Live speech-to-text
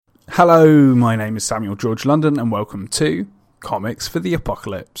Hello, my name is Samuel George London and welcome to Comics for the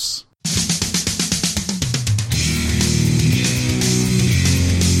Apocalypse.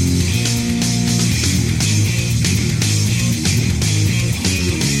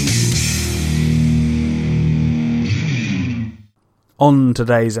 On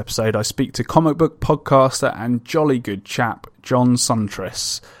today's episode, I speak to comic book podcaster and jolly good chap John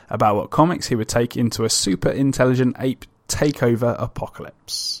Siuntres about what comics he would take into a super intelligent ape takeover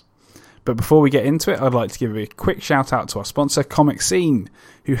apocalypse. But before we get into it, I'd like to give a quick shout out to our sponsor, Comic Scene,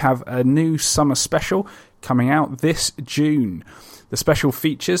 who have a new summer special coming out this June. The special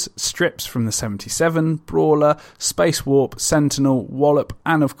features strips from the 77, Brawler, Space Warp, Sentinel, Wallop,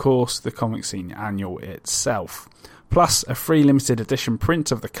 and of course the Comic Scene annual itself. Plus, a free limited edition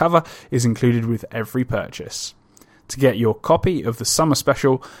print of the cover is included with every purchase. To get your copy of the summer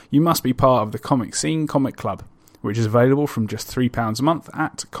special, you must be part of the Comic Scene Comic Club, which is available from just £3 a month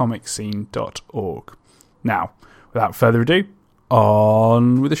at comicscene.org. Now, without further ado,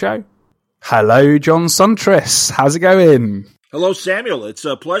 on with the show. Hello, John Siuntres. How's it going? Hello, Samuel. It's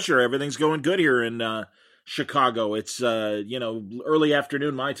a pleasure. Everything's going good here in Chicago. It's, early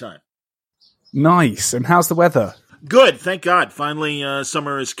afternoon my time. Nice. And how's the weather? Good, thank God. Finally,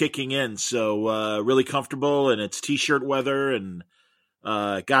 summer is kicking in, so really comfortable, and it's t-shirt weather, and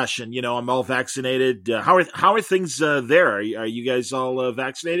I'm all vaccinated. How are things there? Are you guys all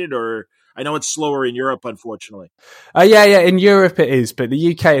vaccinated, or I know it's slower in Europe, unfortunately. Yeah. In Europe it is, but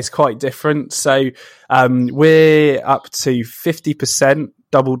the UK is quite different. So we're up to 50%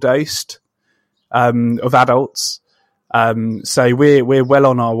 double dosed of adults. So we're well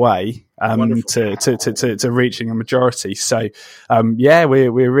on our way to reaching a majority. So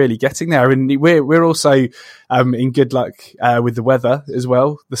we're really getting there, and we're also in good luck with the weather as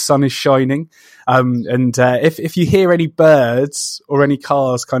well. The sun is shining, and if you hear any birds or any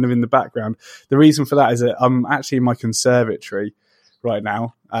cars kind of in the background, the reason for that is that I'm actually in my conservatory right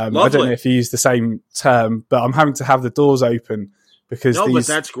now. I don't know if you use the same term, but I'm having to have the doors open because but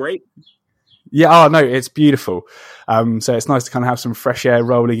that's great. Yeah, it's beautiful. So it's nice to kind of have some fresh air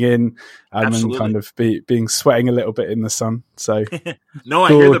rolling in and kind of being sweating a little bit in the sun. So no,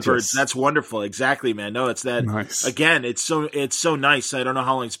 I hear the birds. That's wonderful. Exactly, man. No, it's that. Nice. Again, it's so nice. I don't know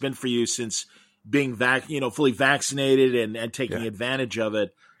how long it's been for you since being fully vaccinated and taking advantage of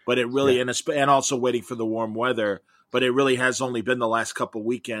it. But it really and also waiting for the warm weather. But it really has only been the last couple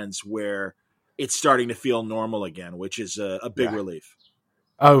weekends where it's starting to feel normal again, which is a big relief.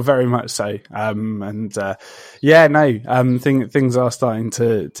 Oh, very much so. Things are starting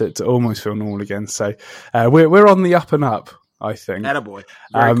to almost feel normal again. So we're on the up and up, I think. Attaboy.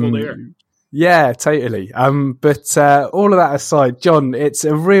 Very cool to hear. Yeah, totally. But all of that aside, John, it's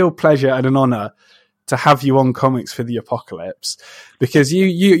a real pleasure and an honour to have you on Comics for the Apocalypse, because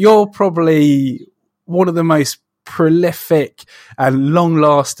you're probably one of the most prolific and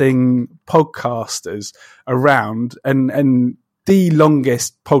long-lasting podcasters around, and the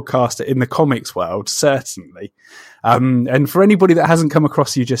longest podcaster in the comics world, certainly. And for anybody that hasn't come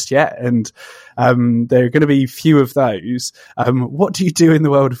across you just yet, and there are going to be few of those, what do you do in the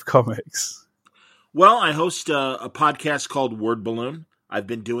world of comics? Well, I host a podcast called Word Balloon. I've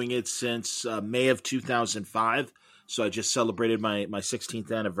been doing it since May of 2005, so I just celebrated my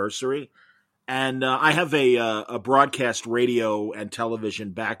 16th anniversary. And I have a broadcast radio and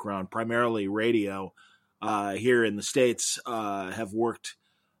television background, primarily radio. Here in the States, have worked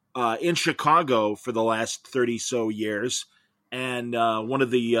in Chicago for the last 30 so years. And one of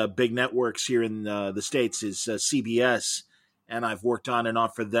the big networks here in the States is CBS. And I've worked on and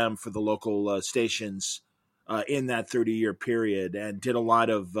off for them for the local stations in that 30-year period, and did a lot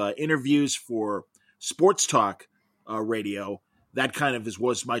of interviews for sports talk radio. That kind of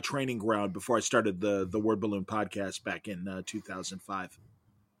was my training ground before I started the Word Balloon podcast back in 2005.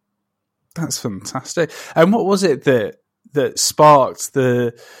 That's fantastic. And what was it that sparked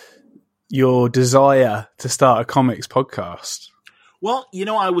your desire to start a comics podcast? Well,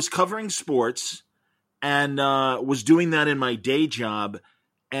 I was covering sports and was doing that in my day job,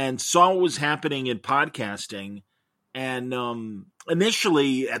 and saw what was happening in podcasting. And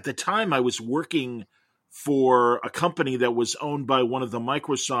initially, at the time, I was working for a company that was owned by one of the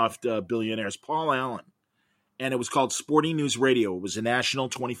Microsoft billionaires, Paul Allen. And it was called Sporting News Radio. It was a national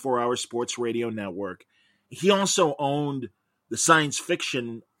 24-hour sports radio network. He also owned the Science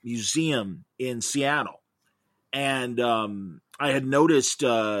Fiction Museum in Seattle. And I had noticed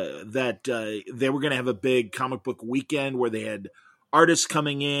that they were going to have a big comic book weekend where they had artists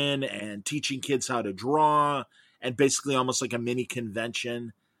coming in and teaching kids how to draw, and basically almost like a mini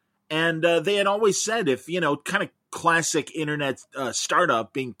convention. And they had always said, if, kind of classic internet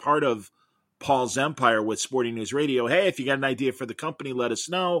startup, being part of Paul's empire with Sporting News Radio. Hey, if you got an idea for the company, let us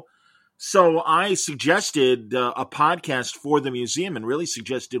know. So I suggested a podcast for the museum, and really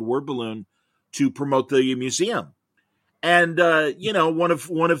suggested Word Balloon to promote the museum. And one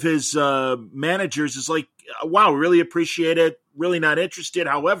of his managers is like, "Wow, really appreciate it. Really not interested.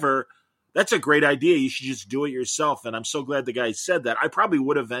 However, that's a great idea. You should just do it yourself." And I'm so glad the guy said that. I probably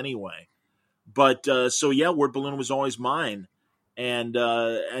would have anyway. But Word Balloon was always mine. And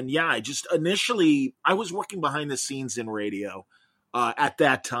I just initially, I was working behind the scenes in radio at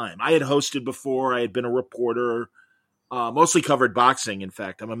that time. I had hosted before. I had been a reporter, mostly covered boxing. In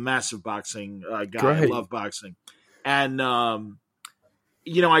fact, I'm a massive boxing guy. Great. I love boxing. And,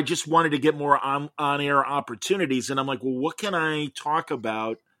 I just wanted to get more on-air opportunities. And I'm like, well, what can I talk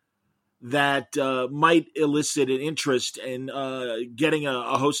about that might elicit an interest in getting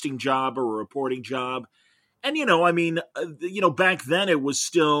a hosting job or a reporting job? And, back then it was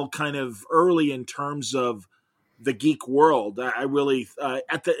still kind of early in terms of the geek world. I really,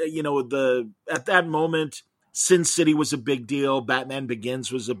 at that moment, Sin City was a big deal. Batman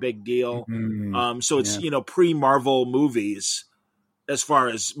Begins was a big deal. So it's, pre-Marvel movies, as far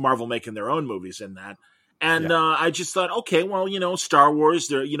as Marvel making their own movies in that. And I just thought, okay, well, Star Wars,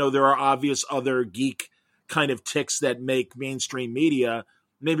 there are obvious other geek kind of ticks that make mainstream media.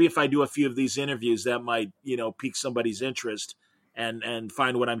 Maybe if I do a few of these interviews, that might, pique somebody's interest and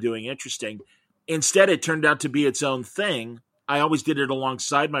find what I'm doing interesting. Instead, it turned out to be its own thing. I always did it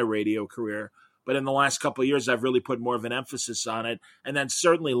alongside my radio career. But in the last couple of years, I've really put more of an emphasis on it. And then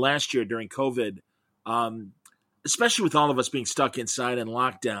certainly last year during COVID, especially with all of us being stuck inside in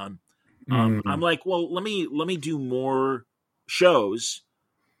lockdown, I'm like, well, let me do more shows,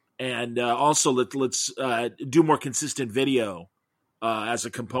 and also let's do more consistent video as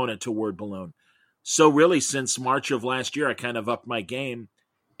a component to Word Balloon. So really, since March of last year, I kind of upped my game,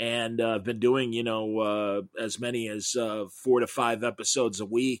 and I've been doing as many as 4 to 5 episodes a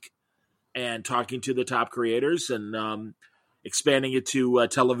week, and talking to the top creators, and expanding it to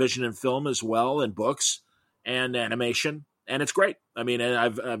television and film as well, and books and animation. And it's great. I mean,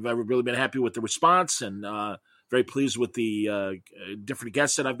 I've really been happy with the response, and very pleased with the different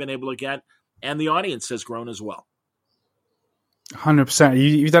guests that I've been able to get. And the audience has grown as well. 100%.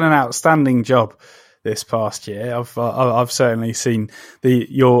 You've done an outstanding job this past year. I've certainly seen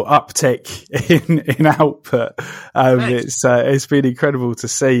your uptick in output. It's been incredible to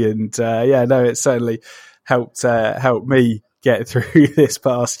see, and it's certainly helped me get through this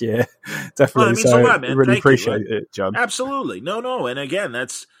past year. Definitely. Really appreciate it, John. Absolutely. No. And again,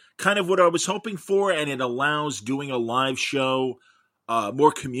 that's kind of what I was hoping for, and it allows doing a live show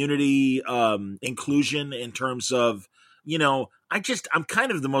more community inclusion in terms of, I'm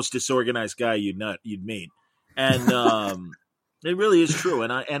kind of the most disorganized guy you'd meet, and it really is true.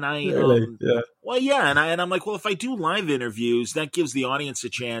 And I really? And I'm like, well, if I do live interviews, that gives the audience a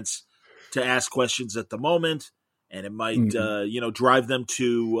chance to ask questions at the moment, and it might drive them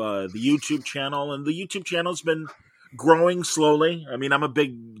to the YouTube channel, and the YouTube channel's been growing slowly. I mean, I'm a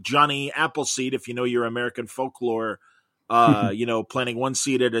big Johnny Appleseed, if you know your American folklore, planting one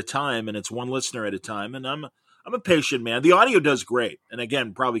seed at a time, and it's one listener at a time, and I'm a patient man. The audio does great. And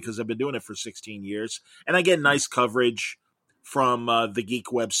again, probably because I've been doing it for 16 years. And I get nice coverage from the geek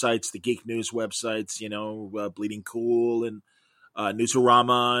websites, the geek news websites, Bleeding Cool and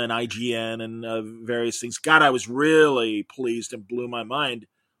Newsarama and IGN and various things. God, I was really pleased and blew my mind.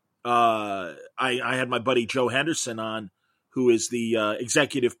 I had my buddy Joe Henderson on, who is the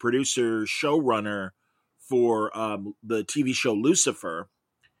executive producer, showrunner for the TV show Lucifer.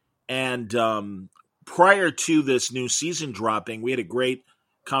 And prior to this new season dropping, we had a great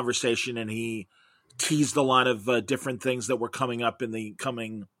conversation, and he teased a lot of different things that were coming up in the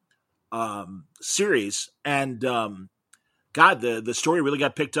coming series. And the story really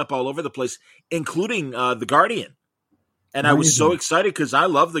got picked up all over the place, including The Guardian. And I was so excited because I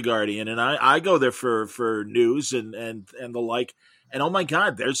love The Guardian, and I go there for news and the like. And oh my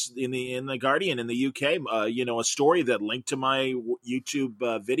God, there's in the Guardian in the UK, a story that linked to my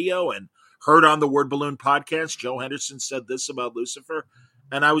YouTube video and heard on the Word Balloon podcast. Joe Henderson said this about Lucifer,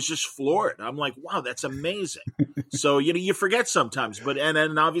 and I was just floored. I'm like, wow, that's amazing. So you forget sometimes, but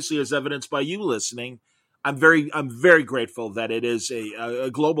and obviously, as evidenced by you listening, I'm very grateful that it is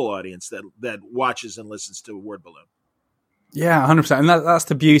a global audience that watches and listens to Word Balloon. Yeah, 100%. And that's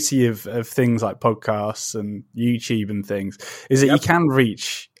the beauty of things like podcasts and YouTube and things, is that you can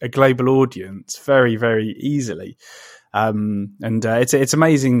reach a global audience very, very easily. It's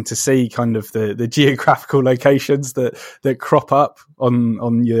amazing to see kind of the geographical locations that crop up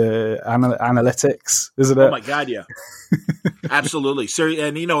on your analytics, isn't it? Oh my God, yeah, absolutely. So,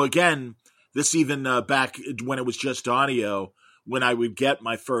 and again, this even back when it was just audio, when I would get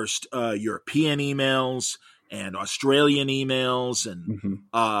my first European emails and Australian emails, and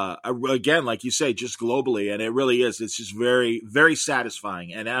again, like you say, just globally, and it really is. It's just very, very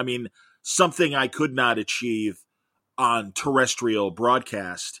satisfying, and I mean, something I could not achieve on terrestrial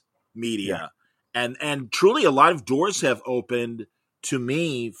broadcast media. Yeah. And truly a lot of doors have opened to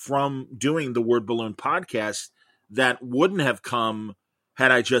me from doing the Word Balloon podcast that wouldn't have come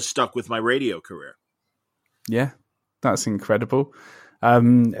had I just stuck with my radio career. Yeah, that's incredible.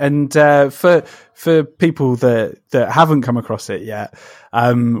 For people that haven't come across it yet,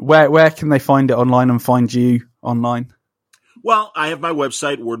 where can they find it online and find you online? Well, I have my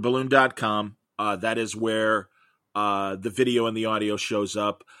website, wordballoon.com. That is where the video and the audio shows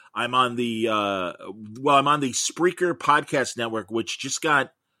up. I'm on the Spreaker podcast network, which just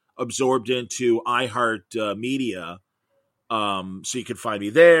got absorbed into iHeart Media. So you can find me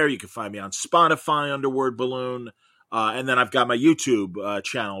there. You can find me on Spotify under Word Balloon. And then I've got my YouTube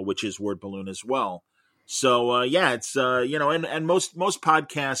channel, which is Word Balloon as well. So, it's, and most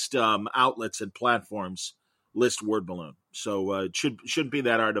podcast outlets and platforms list Word Balloon. So it shouldn't be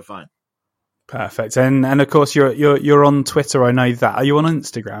that hard to find. Perfect. And of course you're on Twitter. I know that. Are you on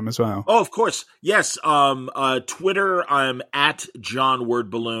Instagram as well? Oh, of course. Yes. Twitter, I'm at John Word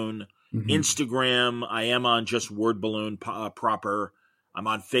Balloon. Mm-hmm. Instagram, I am on just Word Balloon proper. I'm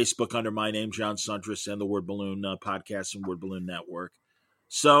on Facebook under my name, John Siuntres, and the Word Balloon podcast and Word Balloon Network.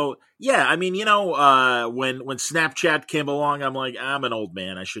 So, yeah, I mean, when Snapchat came along, I'm like, I'm an old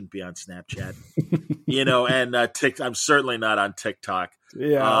man. I shouldn't be on Snapchat. And I'm certainly not on TikTok.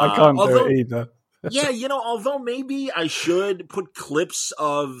 Yeah, I can't do it either. Yeah, although maybe I should put clips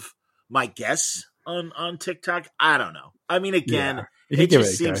of my guests on TikTok. I don't know. I mean, again, it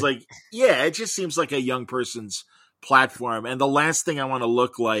just seems like a young person's platform. And the last thing I want to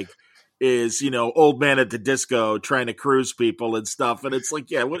look like is, old man at the disco trying to cruise people and stuff. And it's like,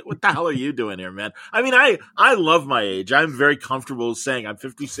 yeah, what the hell are you doing here, man? I mean, I love my age. I'm very comfortable saying I'm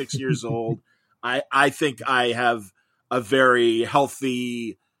 56 years old. I think I have a very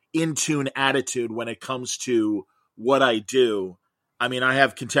healthy, in-tune attitude when it comes to what I do. I mean, I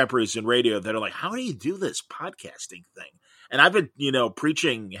have contemporaries in radio that are like, how do you do this podcasting thing? And I've been,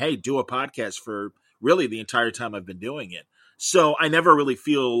 preaching, hey, do a podcast for really the entire time I've been doing it. So I never really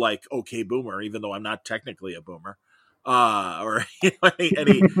feel like, okay, boomer, even though I'm not technically a boomer, or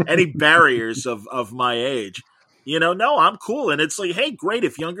any barriers of my age. No, I'm cool. And it's like, hey, great.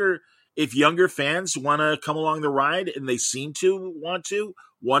 If younger fans want to come along the ride and they seem to want to,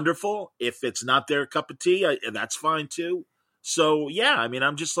 wonderful. If it's not their cup of tea, that's fine too. So, yeah, I mean,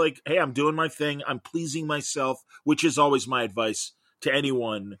 I'm just like, hey, I'm doing my thing. I'm pleasing myself, which is always my advice to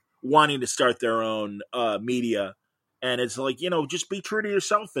anyone wanting to start their own media. And it's like, just be true to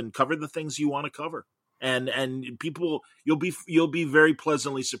yourself and cover the things you want to cover. And people, you'll be very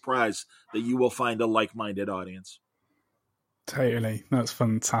pleasantly surprised that you will find a like-minded audience. Totally. That's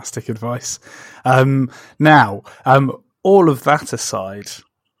fantastic advice. Now, all of that aside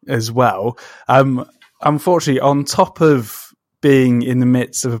as well, unfortunately, on top of being in the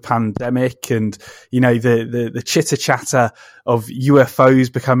midst of a pandemic and, the chitter chatter of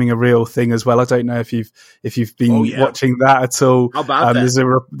UFOs becoming a real thing as well. I don't know if you've been watching that at all. How about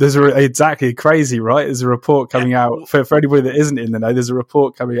that? There's exactly crazy, right? There's a report coming out for anybody that isn't in the know. There's a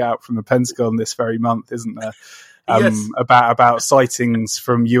report coming out from the Pentagon this very month, isn't there? Yes. About sightings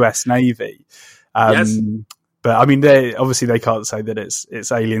from US Navy. Yes. But I mean, they can't say that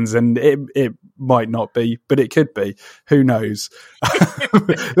it's aliens, and it might not be, but it could be. Who knows?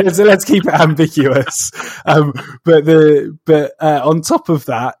 Let's keep it ambiguous. But on top of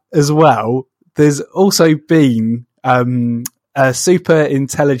that as well, there's also been a super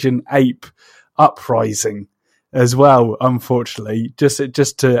intelligent ape uprising as well, unfortunately,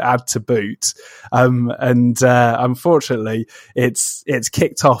 just to add to boot. Unfortunately, it's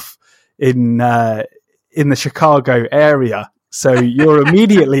kicked off in the Chicago area. So you're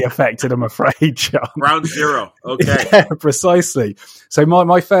immediately affected, I'm afraid, John. Ground zero. Okay. Yeah, precisely. So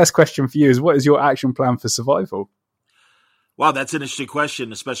my first question for you is, what is your action plan for survival? Wow, that's an interesting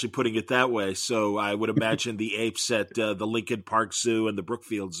question, especially putting it that way. So I would imagine the apes at the Lincoln Park Zoo and the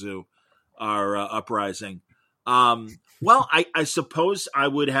Brookfield Zoo are uprising. Well, I suppose I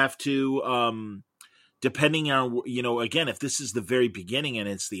would have to, depending on, again, if this is the very beginning and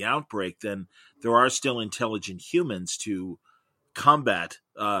it's the outbreak, then there are still intelligent humans to combat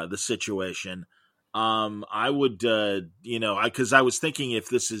the situation. I would, because I was thinking if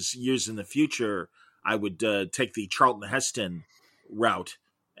this is years in the future, I would take the Charlton Heston route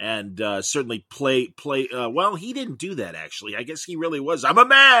and certainly play. Well, he didn't do that actually. I guess he really was. I'm a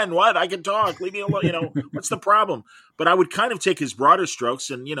man. What? I can talk. Leave me alone. What's the problem? But I would kind of take his broader strokes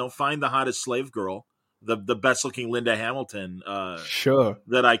and find the hottest slave girl, the best looking Linda Hamilton, sure,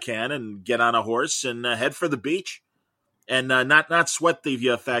 that I can, and get on a horse and head for the beach. And not sweat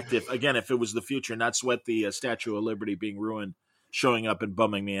the fact if it was the future, not sweat the Statue of Liberty being ruined, showing up and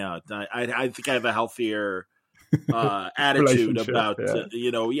bumming me out. I think I have a healthier attitude about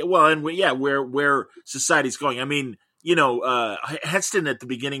where society's going. I mean, Heston at the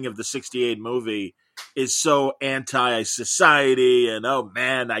beginning of the '68 movie is so anti-society, and oh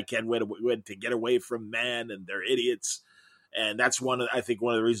man, I can't wait to get away from man, and they're idiots. And that's one of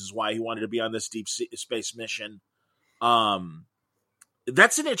the reasons why he wanted to be on this deep space mission.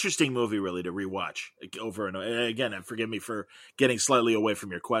 That's an interesting movie, really, to rewatch over and over. Again, forgive me for getting slightly away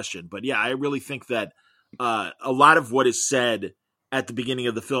from your question, but yeah, I really think that a lot of what is said at the beginning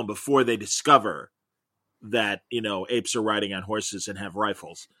of the film before they discover that apes are riding on horses and have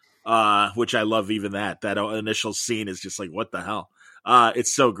rifles, which I love. Even that initial scene is just like, what the hell?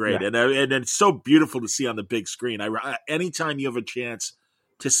 It's so great, and it's so beautiful to see on the big screen. Anytime you have a chance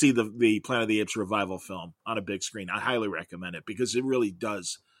to see the Planet of the Apes revival film on a big screen, I highly recommend it because it really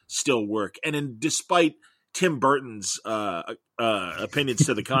does still work. And despite Tim Burton's opinions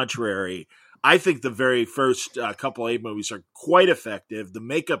to the contrary, I think the very first couple ape movies are quite effective. The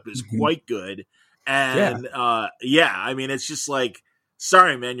makeup is quite good. And I mean, it's just like,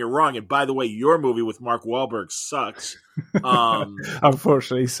 sorry, man, you're wrong. And by the way, your movie with Mark Wahlberg sucks.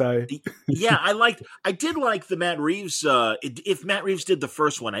 Unfortunately so. Yeah, I did like the Matt Reeves. If Matt Reeves did the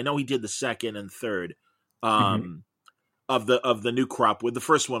first one, I know he did the second and third of the new crop. With the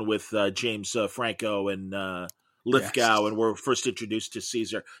first one with James Franco and Lithgow, and we're first introduced to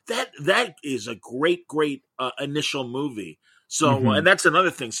Caesar. That is a great initial movie. So and that's another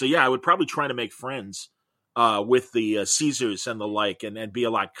thing. So yeah, I would probably try to make friends with the Caesars and the like, and be a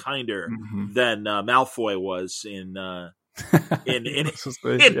lot kinder than Malfoy was in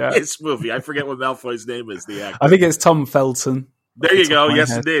his movie. I forget what Malfoy's name is. The actor. I think it's Tom Felton. There you go.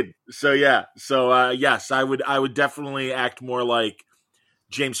 Yes, indeed. So yeah. So yes, I would definitely act more like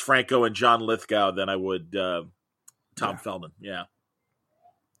James Franco and John Lithgow than I would Tom Felton. Yeah.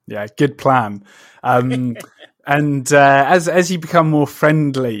 Yeah, good plan. And as you become more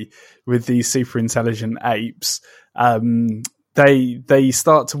friendly with these super intelligent apes, they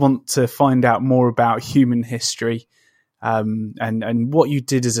start to want to find out more about human history, and what you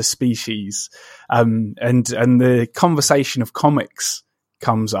did as a species. And the conversation of comics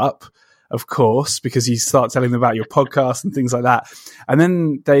comes up, of course, because you start telling them about your podcast and things like that. And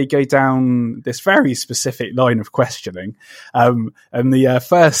then they go down this very specific line of questioning. And the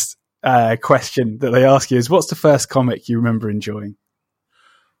first question that they ask you is, what's the first comic you remember enjoying?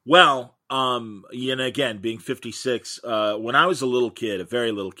 Well, again, being 56, when I was a little kid, a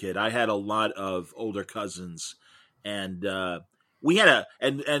very little kid, I had a lot of older cousins, and we had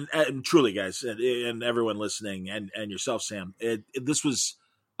and truly, guys, and everyone listening, and yourself, Sam, this was,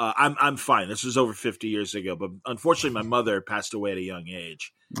 I'm fine. This was over 50 years ago, but unfortunately my mother passed away at a young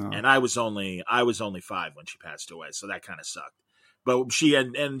age, and I was only 5 when she passed away. So that kind of sucked. But she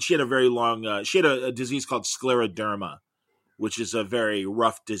had a very long, she had a disease called scleroderma, which is a very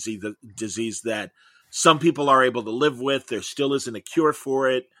rough disease that some people are able to live with. There still isn't a cure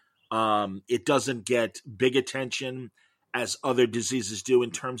for it. It doesn't get big attention as other diseases do in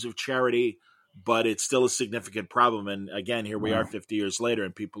terms of charity, but it's still a significant problem. And again, here we are 50 years later,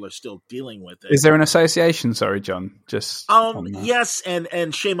 and people are still dealing with it. Is there an association? Sorry, John. Just yes,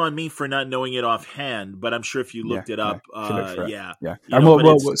 and shame on me for not knowing it offhand, but I'm sure if you looked it up, yeah. And what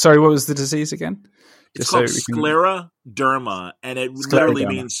was the disease again? It's called scleroderma, and it literally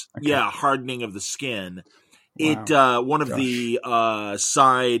means hardening of the skin. Wow. It one of the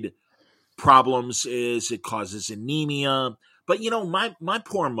side problems is it causes anemia. But my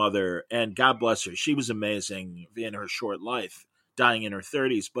poor mother, and God bless her, she was amazing in her short life, dying in her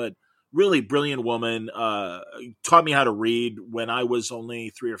 30s, but really brilliant woman. Taught me how to read when I was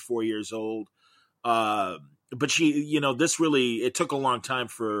only 3 or 4 years old. But she, it took a long time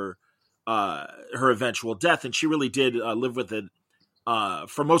for her eventual death, and she really did live with it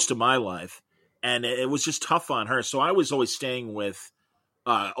for most of my life, and it was just tough on her. So I was always staying with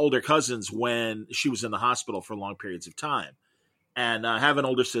older cousins when she was in the hospital for long periods of time. And I have an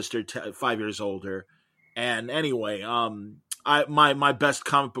older sister, 5 years older. And anyway, my best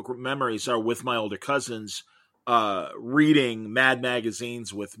comic book memories are with my older cousins reading Mad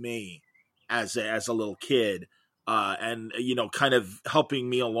magazines with me as a little kid, and kind of helping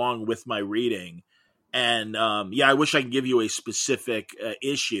me along with my reading. And I wish I could give you a specific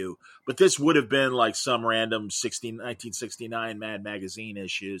issue, but this would have been like some random 1969 Mad Magazine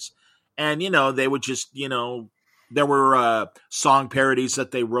issues. And, they would just, there were song parodies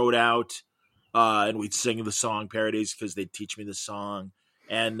that they wrote out, and we'd sing the song parodies because they'd teach me the song.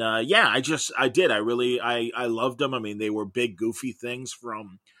 And I loved them. I mean, they were big, goofy things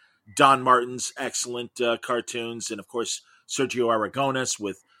from Don Martin's excellent cartoons, and of course, Sergio Aragonis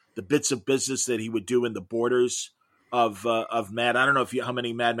with the bits of business that he would do in the borders of Mad. I don't know how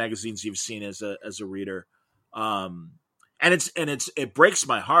many Mad magazines you've seen as a reader, and it breaks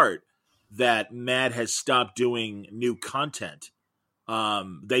my heart that Mad has stopped doing new content.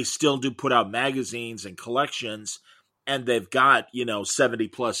 They still do put out magazines and collections, and they've got 70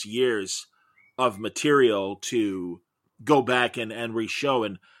 plus years of material to go back and re-show.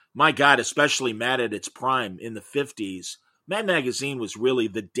 And my God, especially Mad at its prime in the 50s. Mad Magazine was really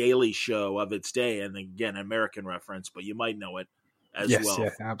the daily show of its day, and again, American reference, but you might know it as well. Yeah,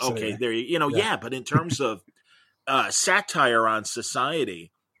 absolutely. Okay, there but in terms of satire on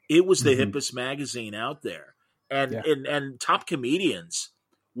society, it was the hippest magazine out there, and top comedians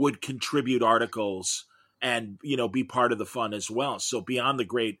would contribute articles and be part of the fun as well. So beyond the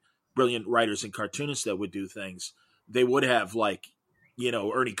great, brilliant writers and cartoonists that would do things, they would have Ernie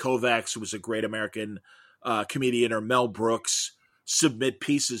Kovacs, who was a great American comedian, or Mel Brooks submit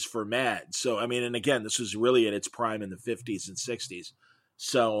pieces for Mad. So, I mean, and again, this was really at its prime in the 50s and 60s.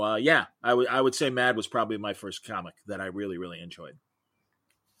 So, I would say Mad was probably my first comic that I really, really enjoyed.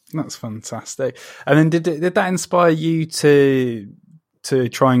 That's fantastic. And then did that inspire you to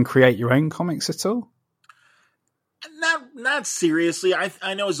try and create your own comics at all? Not seriously.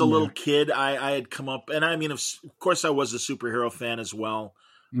 I know as a little kid, I had come up, and I mean, of course, I was a superhero fan as well.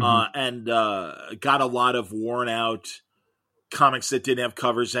 And got a lot of worn out comics that didn't have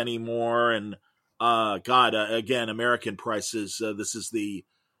covers anymore. And again, American prices. This is the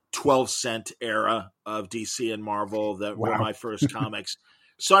 12-cent era of DC and Marvel that were my first comics.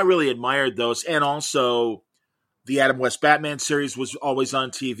 So I really admired those. And also the Adam West Batman series was always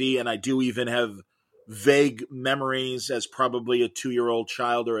on TV. And I do even have vague memories as probably a 2-year-old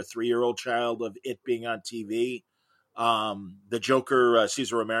child or a 3-year-old child of it being on TV. The Joker,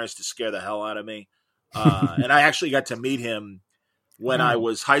 Cesar Ramirez, to scare the hell out of me. And I actually got to meet him when I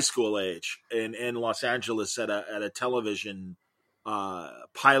was high school age in Los Angeles at a television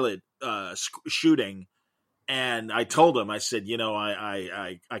pilot shooting. And I told him, I said,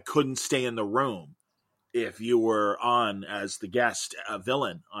 I couldn't stay in the room if you were on as the guest, a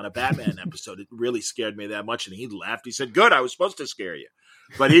villain on a Batman episode. It really scared me that much. And he laughed. He said, good, I was supposed to scare you.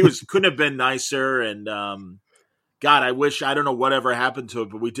 But he couldn't have been nicer. And God, I don't know whatever happened to it,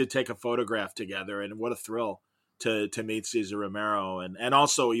 but we did take a photograph together, and what a thrill to meet Cesar Romero. And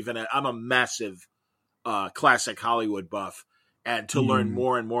also I'm a massive classic Hollywood buff, and to learn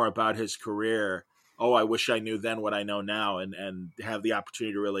more and more about his career. Oh, I wish I knew then what I know now, and have the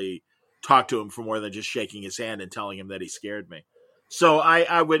opportunity to really talk to him for more than just shaking his hand and telling him that he scared me. So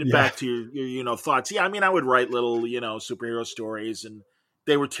I went back to your thoughts. Yeah, I mean, I would write little, superhero stories, and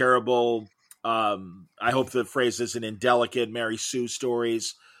they were terrible. I hope the phrase isn't indelicate Mary Sue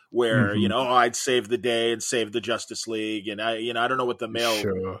stories where, I'd save the day and save the Justice League. And I don't know what the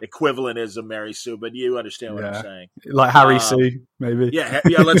male equivalent is of Mary Sue, but you understand what I'm saying. Like Harry Sue, maybe. Yeah.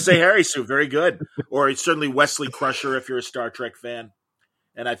 Let's say Harry Sue. Very good. Or certainly Wesley Crusher, if you're a Star Trek fan.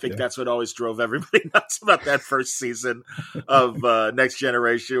 And I think that's what always drove everybody nuts about that first season of Next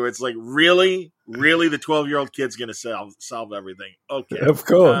Generation. It's like, really, the 12-year-old kid's going to solve everything. Okay, of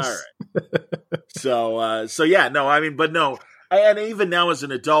course. All right. So yeah, no, I mean, but no, and even now as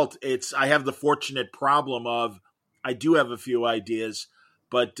an adult, I have the fortunate problem of I do have a few ideas,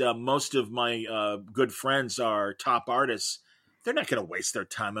 but most of my good friends are top artists. They're not going to waste their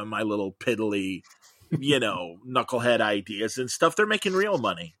time on my little piddly, knucklehead ideas and stuff. They're making real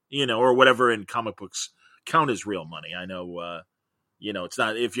money, or whatever in comic books count as real money. I know, it's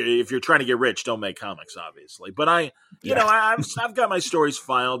not, if you're trying to get rich, don't make comics, obviously. But I've got my stories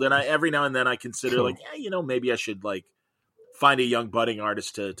filed, and every now and then I consider maybe I should find a young budding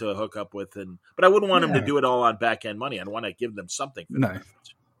artist to hook up with, but I wouldn't want them to do it all on back end money. I'd want to give them something.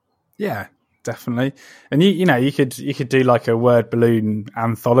 Yeah, definitely. And you could do like a word balloon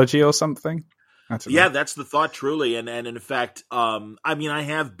anthology or something. Yeah, that's the thought, truly. And in fact, I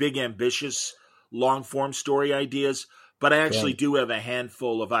have big, ambitious, long-form story ideas, but I actually do have a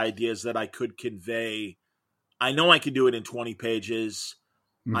handful of ideas that I could convey. I know I could do it in 20 pages.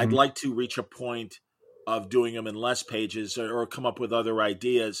 I'd like to reach a point of doing them in less pages or come up with other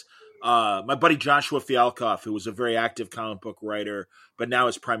ideas. my buddy Joshua Fialkoff, who was a very active comic book writer, but now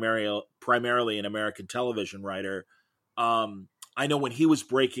is primarily an American television writer. I know when he was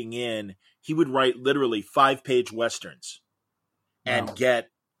breaking in, he would write literally 5-page Westerns and get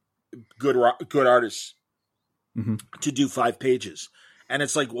good artists to do 5 pages. And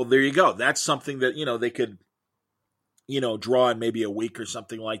it's like, well, there you go. That's something that, they could, draw in maybe a week or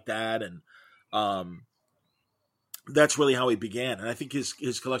something like that. And that's really how he began. And I think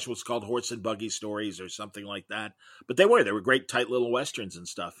his collection was called Horse and Buggy Stories or something like that. But they were great, tight little Westerns and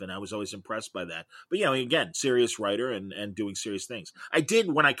stuff. And I was always impressed by that. But, again, serious writer and doing serious things.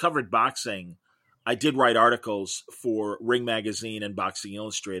 When I covered boxing, I did write articles for Ring Magazine and Boxing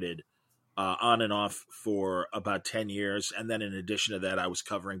Illustrated on and off for about 10 years. And then in addition to that, I was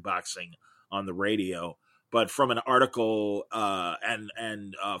covering boxing on the radio. But from an article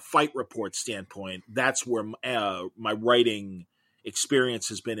and fight report standpoint, that's where my writing experience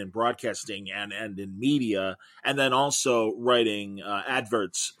has been in broadcasting and in media, and then also writing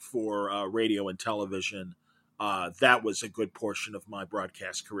adverts for radio and television. That was a good portion of my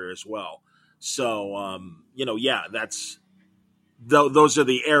broadcast career as well. So, that's those are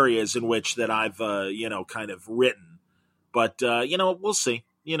the areas in which that I've, kind of written. But, we'll see.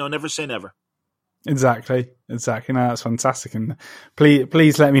 Never say never. Exactly. No, that's fantastic. And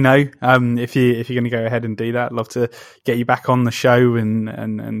please let me know if you're going to go ahead and do that. I'd love to get you back on the show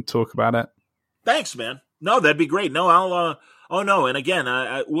and talk about it. Thanks, man. No, that'd be great. No, I'll. Oh no, and again,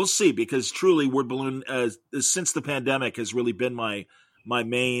 we'll see, because truly, Word Balloon since the pandemic has really been my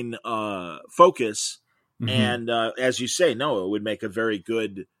main focus. Mm-hmm. And as you say, no, it would make a very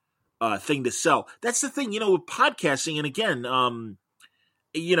good thing to sell. That's the thing, with podcasting. And again,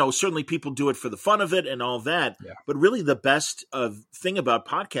 certainly people do it for the fun of it and all that. Yeah. But really the best thing about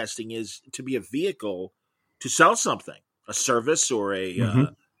podcasting is to be a vehicle to sell something, a service or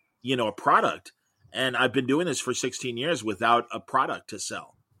a product. And I've been doing this for 16 years without a product to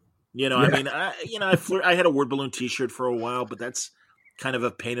sell. Yeah. I mean, I had a Word Balloon t-shirt for a while, but that's kind of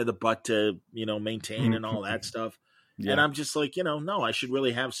a pain in the butt to, maintain and all that stuff. Yeah. And I'm just like, no, I should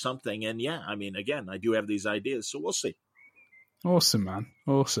really have something. And yeah, I mean, again, I do have these ideas, so we'll see. Awesome, man.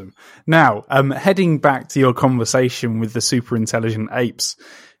 Awesome. Now, heading back to your conversation with the super intelligent apes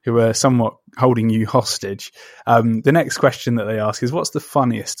who are somewhat holding you hostage, the next question that they ask is, what's the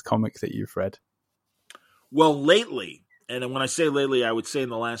funniest comic that you've read? Well, lately, and when I say lately, I would say in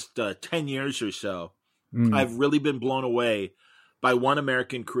the last 10 years or so, I've really been blown away by one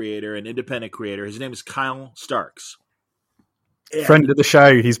American creator, an independent creator. His name is Kyle Starks. And, friend of the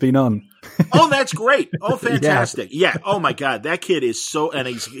show, he's been on. Oh, that's great. Oh, fantastic. Yeah. Oh my God. That kid is and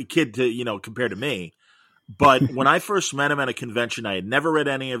he's a kid to, compared to me. But when I first met him at a convention, I had never read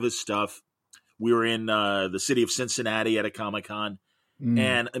any of his stuff. We were in the city of Cincinnati at a Comic-Con.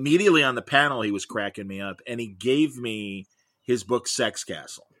 And immediately on the panel, he was cracking me up. And he gave me his book, Sex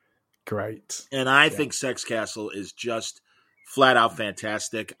Castle. Great. And I think Sex Castle is just flat out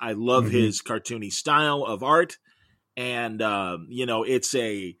fantastic. I love his cartoony style of art. And, it's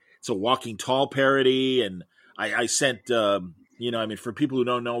a Walking Tall parody. And I sent, for people who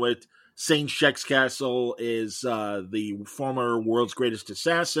don't know it, Saint Sex Castle is the former world's greatest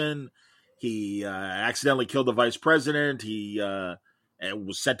assassin. He accidentally killed the vice president. He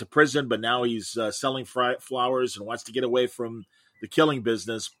was sent to prison, but now he's selling flowers and wants to get away from the killing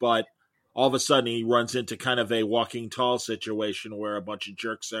business. But all of a sudden he runs into kind of a Walking Tall situation where a bunch of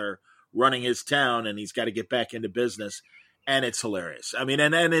jerks are running his town and he's got to get back into business. And it's hilarious. I mean,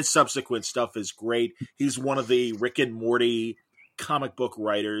 and his subsequent stuff is great. He's one of the Rick and Morty comic book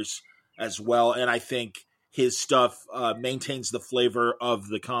writers as well. And I think his stuff maintains the flavor of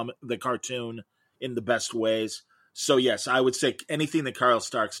the cartoon in the best ways. So yes, I would say anything that Kyle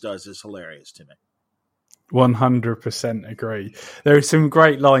Starks does is hilarious to me. 100% agree. There are some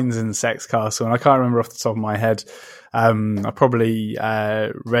great lines in Sex Castle, and I can't remember off the top of my head. I probably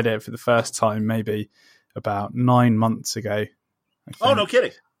read it for the first time maybe about 9 months ago. Oh, no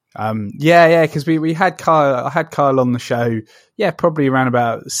kidding. Because we had Kyle. I had Kyle on the show. Yeah, probably around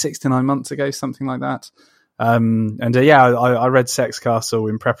about 6 to 9 months ago, something like that. I read Sex Castle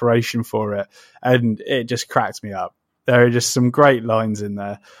in preparation for it, and it just cracked me up. There are just some great lines in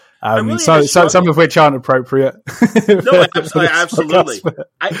there. Some of which aren't appropriate. No, absolutely.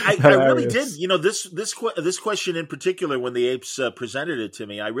 I really did. This question in particular, when the apes presented it to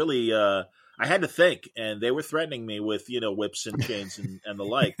me, I really I had to think, and they were threatening me with whips and chains and the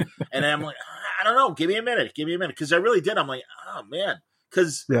like. And I'm like, I don't know, give me a minute, because I really did. I'm like, oh man,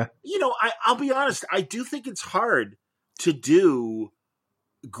 because I'll be honest, I do think it's hard to do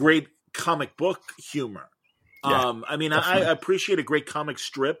great comic book humor. I appreciate a great comic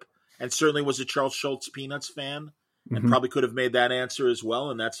strip and certainly was a Charles Schultz Peanuts fan, and Mm-hmm. probably could have made that answer as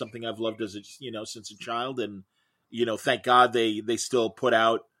well. And that's something I've loved since a child. And thank God they still put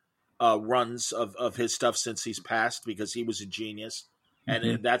out runs of his stuff since he's passed, because he was a genius. And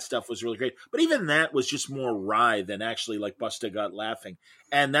Mm-hmm. that stuff was really great. But even that was just more wry than actually like bust a gut laughing.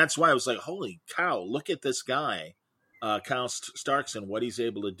 And that's why I was like, holy cow, look at this guy, Kyle Starks, and what he's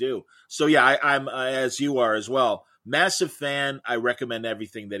able to do. So yeah, I'm as you are as well. Massive fan. I recommend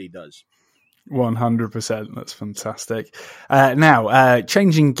everything that he does. 100%. That's fantastic. Now,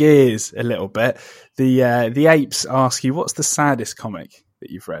 changing gears a little bit, the apes ask you, what's the saddest comic that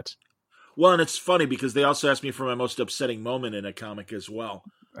you've read? Well, and it's funny because they also asked me for my most upsetting moment in a comic as well.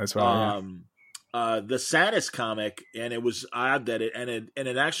 The saddest comic, and it was odd that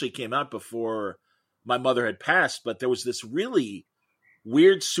it actually came out before my mother had passed, but there was this really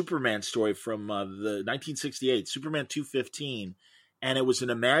weird Superman story from the 1968, Superman 215, and it was an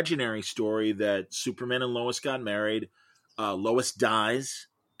imaginary story that Superman and Lois got married. Lois dies,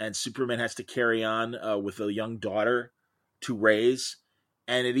 and Superman has to carry on with a young daughter to raise.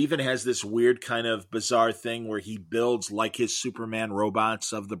 And it even has this weird kind of bizarre thing where he builds, like his Superman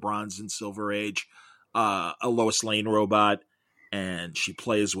robots of the Bronze and Silver Age, a Lois Lane robot, and she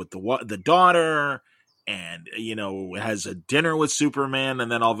plays with the daughter, and has a dinner with Superman, and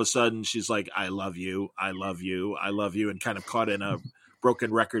then all of a sudden she's like, "I love you, I love you, I love you," and kind of caught in a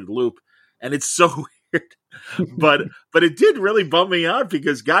broken record loop, and it's so weird. But it did really bum me out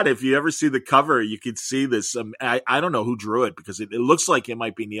because, God, if you ever see the cover, you could see this. I don't know who drew it because it looks like it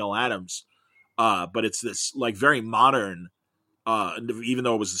might be Neil Adams, but it's this like very modern, even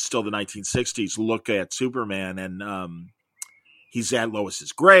though it was still the 1960s, look at Superman, and he's at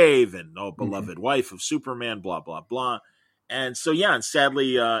Lois's grave, and beloved wife of Superman, blah blah blah. And so, yeah, and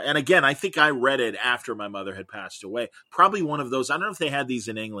sadly, and again, I think I read it after my mother had passed away. Probably one of those. I don't know if they had these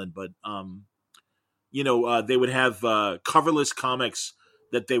in England, but they would have coverless comics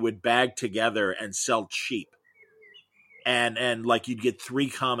that they would bag together and sell cheap. And like you'd get 3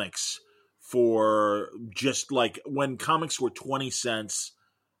 comics for just like when comics were 20 cents,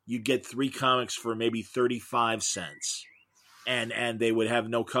 you'd get 3 comics for maybe 35 cents. And they would have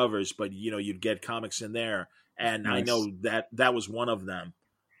no covers, but you'd get comics in there. And nice. I know that was one of them.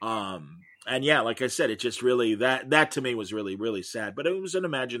 And yeah, like I said, it just really that to me was really, really sad. But it was an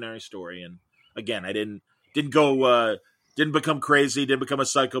imaginary story, and again, I didn't become crazy, didn't become a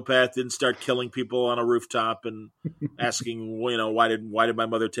psychopath, didn't start killing people on a rooftop and asking, why did my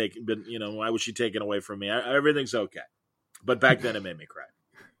mother why was she taken away from me? Everything's okay. But back then it made me cry.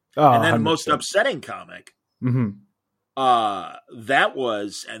 And then 100%. The most upsetting comic, that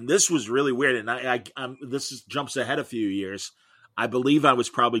was, and this was really weird. And this jumps ahead a few years. I believe I was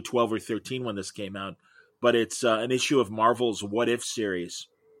probably 12 or 13 when this came out, but it's an issue of Marvel's What If series.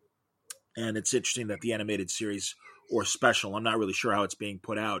 And it's interesting that the animated series or special, I'm not really sure how it's being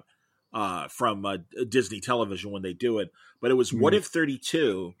put out from Disney Television when they do it, but it was What If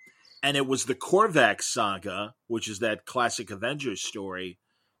 32, and it was the Korvac saga, which is that classic Avengers story,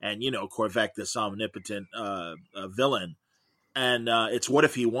 and Korvac, this omnipotent villain, and it's what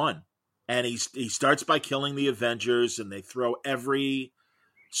if he won, and he starts by killing the Avengers, and they throw every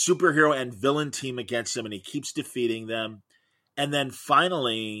superhero and villain team against him, and he keeps defeating them, and then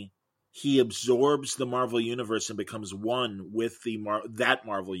finally he absorbs the Marvel Universe and becomes one with that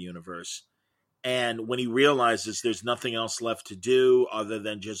Marvel Universe. And when he realizes there's nothing else left to do other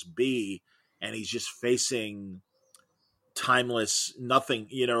than just be, and he's just facing timeless nothing,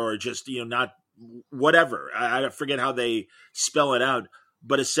 or just, not whatever. I forget how they spell it out,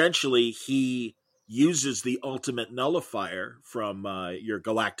 but essentially he uses the ultimate nullifier from your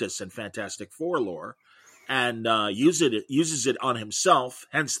Galactus and Fantastic Four lore, and uses it on himself,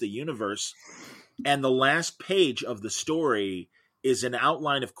 hence the universe. And the last page of the story is an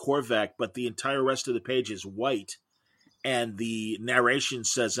outline of Korvac, but the entire rest of the page is white. And the narration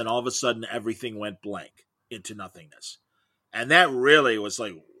says, and all of a sudden everything went blank into nothingness. And that really was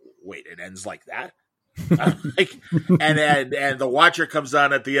like, wait, it ends like that? and the Watcher comes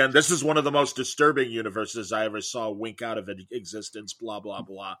on at the end. This is one of the most disturbing universes I ever saw wink out of existence, blah, blah,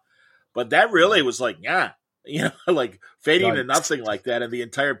 blah. But that really was like, yeah, like fading to nothing like that, and the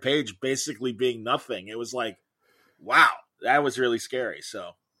entire page basically being nothing. It was like, wow, that was really scary.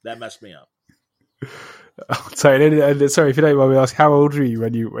 So that messed me up. Sorry, if you don't mind me asking, how old were you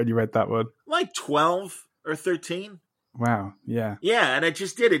when you read that one? Like 12 or 13. Wow, yeah. Yeah, and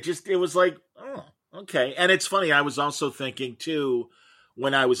it was like, oh, okay. And it's funny, I was also thinking, too,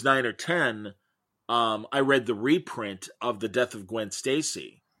 when I was 9 or 10, I read the reprint of The Death of Gwen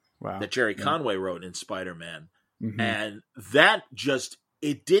Stacy that Jerry Conway wrote in Spider-Man. Mm-hmm. And that just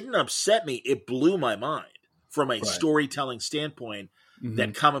it didn't upset me. It blew my mind from a Right. storytelling standpoint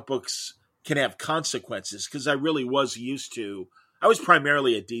that comic books can have consequences. Because I really was used to, I was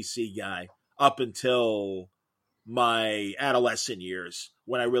primarily a DC guy up until my adolescent years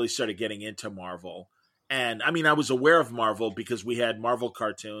when I really started getting into Marvel. And I mean, I was aware of Marvel because we had Marvel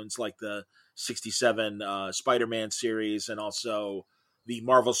cartoons like the 67 Spider-Man series and also the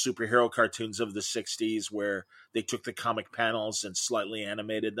Marvel superhero cartoons of the 60s where they took the comic panels and slightly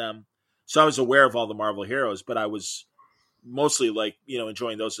animated them. So I was aware of all the Marvel heroes, but I was mostly like,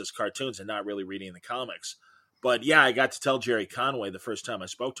 enjoying those as cartoons and not really reading the comics. But yeah, I got to tell Jerry Conway the first time I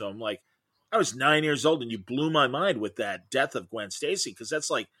spoke to him, like, I was 9 years old and you blew my mind with that death of Gwen Stacy. Cause that's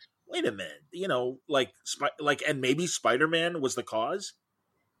like, wait a minute, and maybe Spider-Man was the cause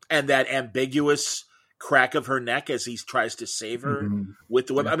and that ambiguous crack of her neck as he tries to save her with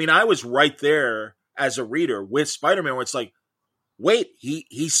the web. Yeah. I mean, I was right there as a reader with Spider-Man where it's like, wait,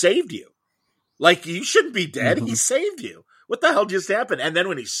 he saved you. Like, you shouldn't be dead. He saved you. What the hell just happened? And then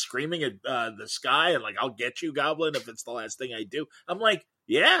when he's screaming at the sky and like, I'll get you, Goblin, if it's the last thing I do. I'm like,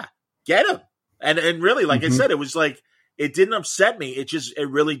 yeah, get him. And really, like I said, it was like, it didn't upset me. It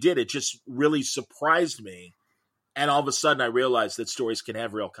really did. It just really surprised me. And all of a sudden I realized that stories can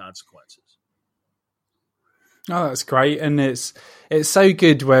have real consequences. Oh, that's great. And it's so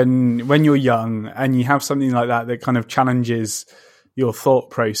good when you're young and you have something like that kind of challenges your thought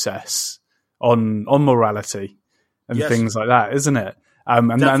process on morality and things like that, isn't it?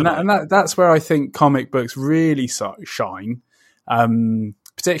 That's where I think comic books really shine,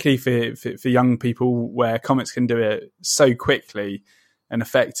 particularly for young people, where comics can do it so quickly and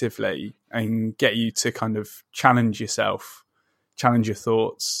effectively and get you to kind of challenge yourself, challenge your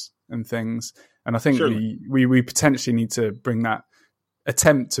thoughts and things. And I think we potentially need to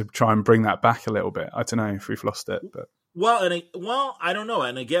attempt to try and bring that back a little bit. I don't know if we've lost it, but. Well, I don't know.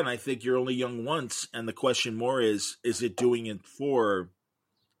 And again, I think you're only young once. And the question more is it doing it for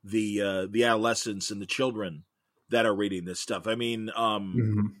the adolescents and the children that are reading this stuff? I mean,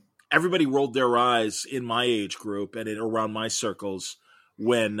 everybody rolled their eyes in my age group and around my circles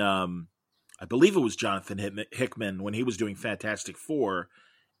when I believe it was Jonathan Hickman when he was doing Fantastic Four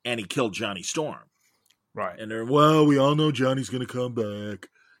and he killed Johnny Storm. Right. And they're, well, we all know Johnny's going to come back.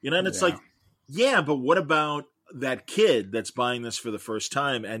 And it's like, yeah, but what about that kid that's buying this for the first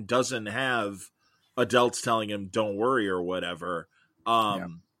time and doesn't have adults telling him don't worry or whatever?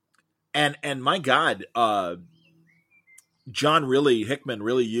 And my God, Hickman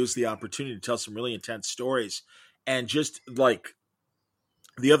really used the opportunity to tell some really intense stories, and just like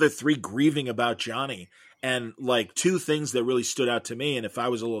the other three grieving about Johnny, and like two things that really stood out to me. And if I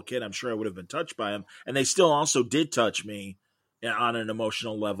was a little kid, I'm sure I would have been touched by him. And they still also did touch me on an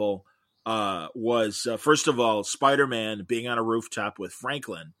emotional level. Was first of all, Spider-Man being on a rooftop with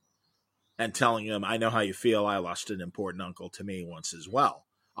Franklin and telling him, I know how you feel. I lost an important uncle to me once as well.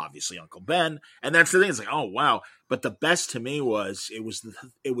 Obviously Uncle Ben. And that's the thing. It's like, oh, wow. But the best to me was, it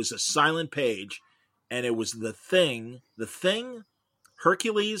was a silent page, and it was the Thing,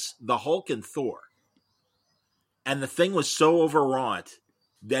 Hercules, the Hulk, and Thor. And the Thing was so overwrought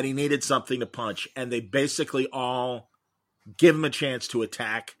that he needed something to punch. And they basically all give him a chance to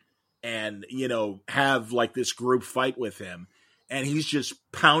attack and, have like this group fight with him. And he's just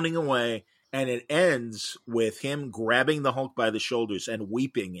pounding away. And it ends with him grabbing the Hulk by the shoulders and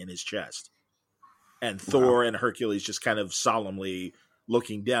weeping in his chest. And Thor and Hercules just kind of solemnly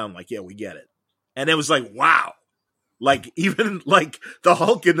looking down like, yeah, we get it. And it was like, wow. Like, even like the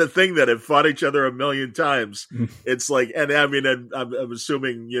Hulk and the Thing that have fought each other a million times. It's like, and I mean, I'm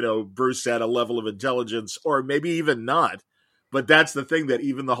assuming, Bruce had a level of intelligence, or maybe even not. But that's the thing, that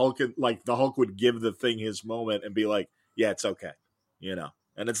even the Hulk would give the Thing his moment and be like, yeah, it's okay.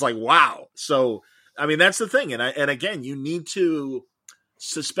 And it's like, wow. So, I mean, that's the thing. And again, you need to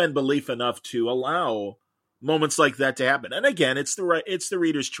suspend belief enough to allow moments like that to happen. And again, it's the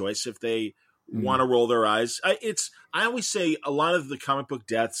reader's choice if they want to roll their eyes. I always say a lot of the comic book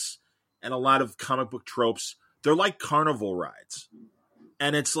deaths and a lot of comic book tropes, they're like carnival rides.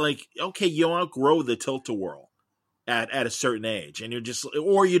 And it's like, okay, you outgrow the tilt-a-whirl at a certain age, and you're just,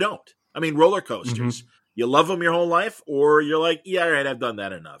 or you don't. I mean, roller coasters. You love them your whole life, or you're like, yeah, all right, I've done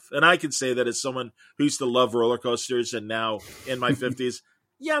that enough. And I can say that as someone who used to love roller coasters and now in my 50s,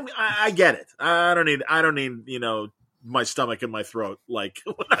 yeah, I get it. I don't need, my stomach in my throat like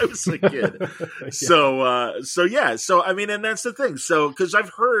when I was a kid. Yeah. So I mean, and that's the thing. So, because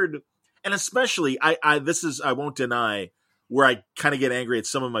I've heard, and especially I won't deny where I kind of get angry at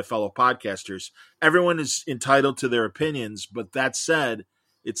some of my fellow podcasters. Everyone is entitled to their opinions, but that said,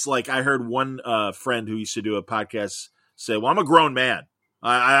 it's like I heard one friend who used to do a podcast say, well, I'm a grown man.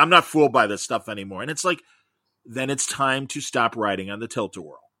 I'm not fooled by this stuff anymore. And it's like, then it's time to stop riding on the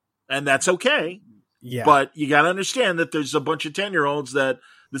tilt-a-whirl. And that's okay. Yeah. But you got to understand that there's a bunch of 10-year-olds that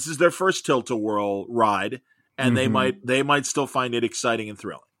this is their first tilt-a-whirl ride, and they might still find it exciting and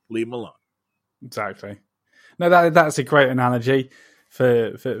thrilling. Leave them alone. Exactly. No, that's a great analogy for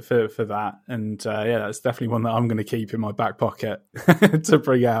that, and that's definitely one that I'm going to keep in my back pocket to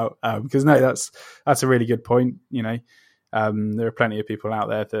bring out, because that's a really good point. You know, there are plenty of people out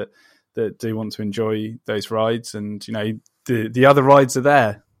there that do want to enjoy those rides, and you know, the other rides are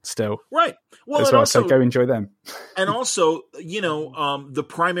there still, right? Well, as well, so go enjoy them. And also, you know, the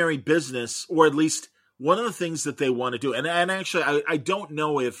primary business, or at least one of the things that they want to do, and actually, I don't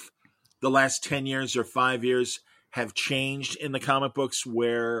know if the last 10 years or 5 years have changed in the comic books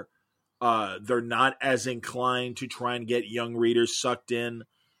where they're not as inclined to try and get young readers sucked in.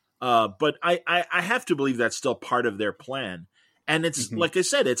 But I have to believe that's still part of their plan. And it's like I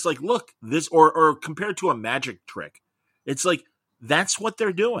said, it's like, look, this or compared to a magic trick, it's like that's what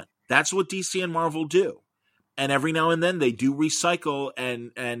they're doing. That's what DC and Marvel do. And every now and then they do recycle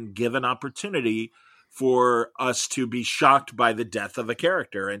and give an opportunity for us to be shocked by the death of a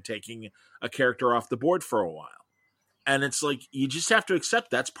character and taking a character off the board for a while. And it's like, you just have to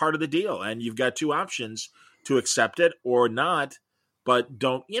accept that's part of the deal. And you've got two options to accept it or not, but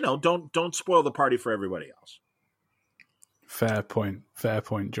don't spoil the party for everybody else. Fair point,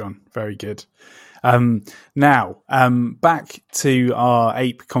 John. Very good. Now, back to our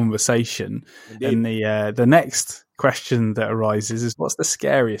ape conversation. Indeed. And the next question that arises is, what's the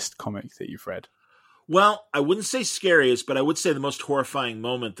scariest comic that you've read? Well, I wouldn't say scariest, but I would say the most horrifying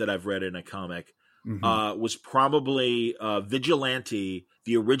moment that I've read in a comic was probably Vigilante,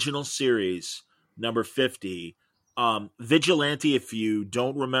 the original series, number 50. Vigilante, if you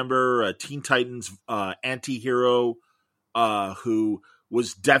don't remember, Teen Titans anti-hero who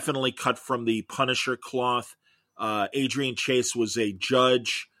was definitely cut from the Punisher cloth. Adrian Chase was a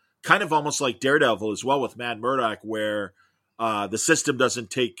judge, kind of almost like Daredevil as well with Matt Murdock, where the system doesn't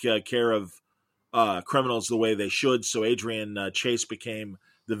take care of criminals the way they should. So Adrian Chase became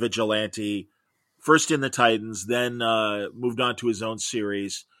the Vigilante, first in the Titans, then moved on to his own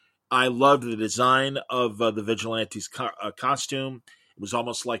series. I loved the design of the Vigilante's costume. It was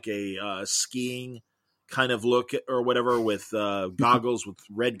almost like a skiing kind of look or whatever, with goggles, with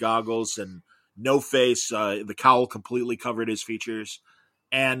red goggles and no face. The cowl completely covered his features.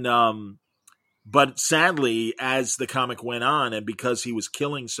 And but sadly, as the comic went on, and because he was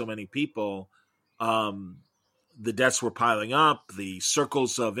killing so many people, the deaths were piling up. The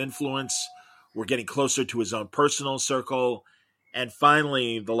circles of influence were getting closer to his own personal circle. And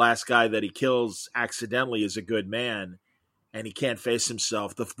finally, the last guy that he kills accidentally is a good man, and he can't face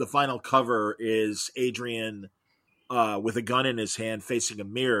himself. The final cover is Adrian with a gun in his hand facing a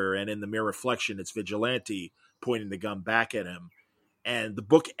mirror, and in the mirror reflection, it's Vigilante pointing the gun back at him. And the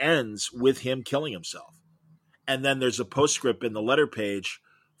book ends with him killing himself. And then there's a postscript in the letter page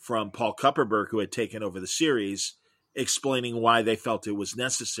from Paul Kupperberg, who had taken over the series, explaining why they felt it was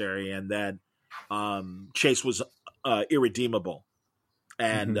necessary, and that Chase was irredeemable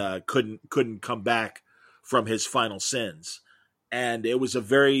and couldn't come back from his final sins. And it was a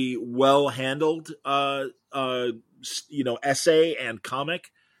very well handled essay and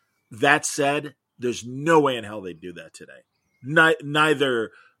comic. That said, there's no way in hell they'd do that today.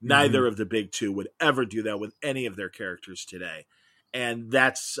 Neither of the big two would ever do that with any of their characters today. And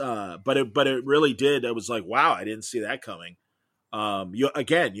that's but it really did. I was like, wow, I didn't see that coming. You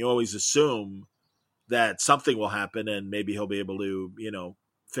always assume that something will happen and maybe he'll be able to,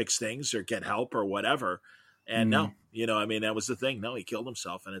 fix things or get help or whatever. And no, that was the thing. No, he killed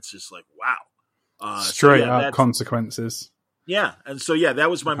himself, and it's just like, wow. Straight up consequences. Yeah. And so, that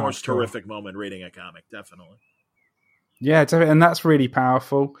was my most horrific moment reading a comic, definitely. Yeah, and that's really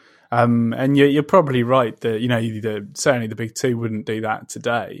powerful. And you're probably right that, certainly the big two wouldn't do that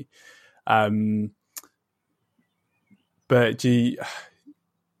today. But do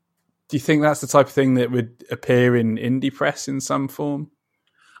you think that's the type of thing that would appear in indie press in some form?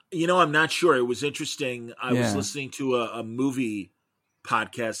 I'm not sure. It was interesting. I was listening to a movie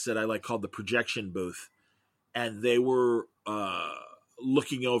podcast that I like called The Projection Booth, and they were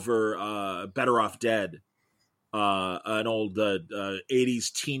looking over Better Off Dead, an old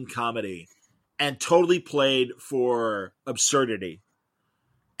 80s teen comedy, and totally played for absurdity.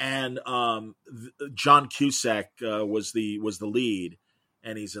 And John Cusack was the lead,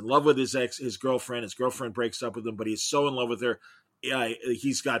 and he's in love with his girlfriend. His girlfriend breaks up with him, but he's so in love with her.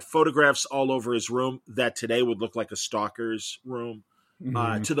 He's got photographs all over his room that today would look like a stalker's room,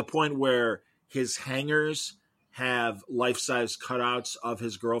 to the point where his hangers have life-size cutouts of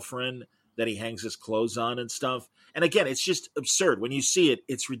his girlfriend that he hangs his clothes on and stuff. And again, it's just absurd. When you see it,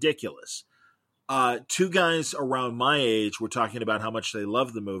 it's ridiculous. Two guys around my age were talking about how much they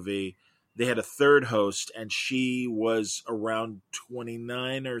love the movie. They had a third host, and she was around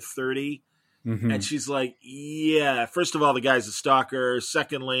 29 or 30. Mm-hmm. And she's like, yeah, first of all, the guy's a stalker.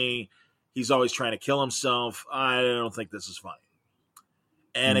 Secondly, he's always trying to kill himself. I don't think this is funny.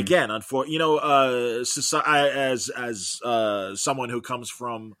 And again, someone who comes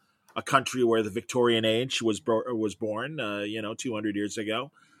from a country where the Victorian age was born, 200 years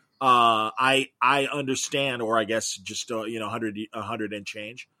ago, I understand, or I guess just 100 and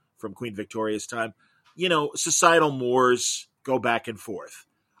change from Queen Victoria's time. Societal mores go back and forth.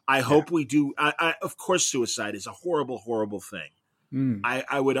 I hope we do. Of course, suicide is a horrible, horrible thing.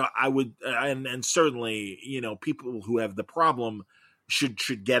 I would, and certainly, people who have the problem should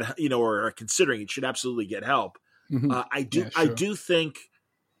get, or are considering it should absolutely get help. Mm-hmm. I do think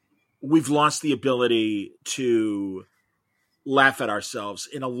we've lost the ability to laugh at ourselves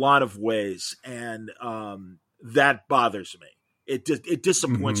in a lot of ways, and that bothers me. It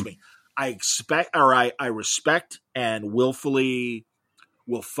disappoints me. I respect and willfully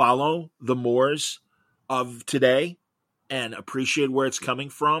will follow the mores of today and appreciate where it's coming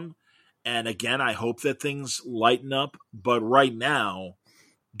from. And again, I hope that things lighten up. But right now,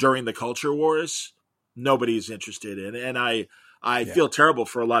 during the culture wars, nobody's interested in it. And I feel terrible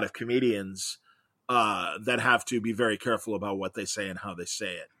for a lot of comedians that have to be very careful about what they say and how they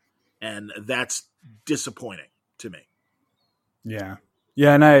say it. And that's disappointing to me. Yeah.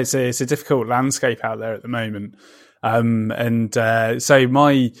 Yeah, no, it's a difficult landscape out there at the moment. So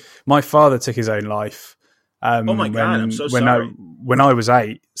my father took his own life. Oh my God, I'm so sorry. When I was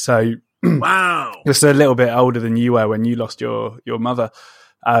 8. So wow. Just a little bit older than you were when you lost your mother.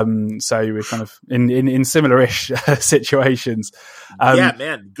 So we're kind of in similar-ish situations. Yeah,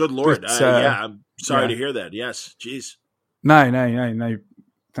 man. Good Lord. But, I'm sorry to hear that. Yes. Jeez. No.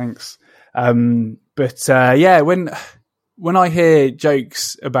 Thanks. When I hear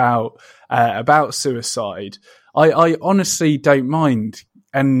jokes about suicide, I honestly don't mind.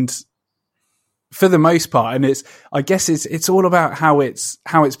 And for the most part, and I guess it's all about how it's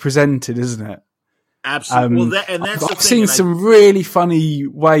presented, isn't it? Absolutely. I've seen some really funny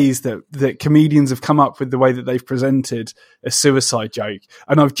ways that comedians have come up with the way that they've presented a suicide joke,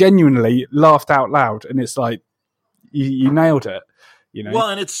 and I've genuinely laughed out loud. And it's like you nailed it, Well,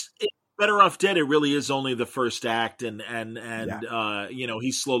 and it's Better Off Dead. It really is only the first act, and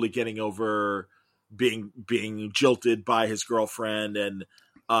he's slowly getting over being jilted by his girlfriend, and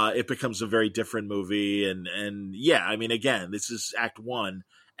it becomes a very different movie. And yeah, I mean, again, this is Act 1.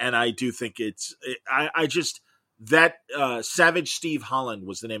 And I do think Savage Steve Holland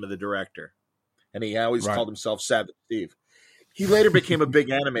was the name of the director. And he always called himself Savage Steve. He later became a big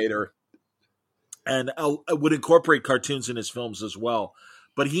animator and would incorporate cartoons in his films as well.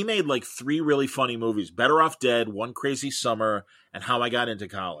 But he made like 3 really funny movies: Better Off Dead, One Crazy Summer, and How I Got Into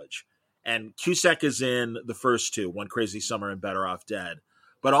College. And Cusack is in the first 2, One Crazy Summer and Better Off Dead.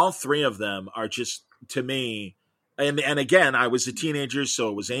 But all 3 of them are just, to me, and again, I was a teenager, so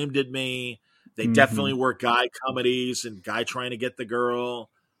it was aimed at me. They definitely were guy comedies and guy trying to get the girl.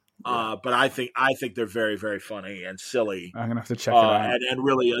 But I think they're very, very funny and silly. I'm gonna have to check it out. And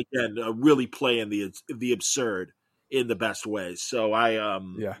really, again, really play in the absurd in the best ways. So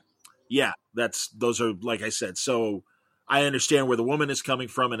those are, like I said. So I understand where the woman is coming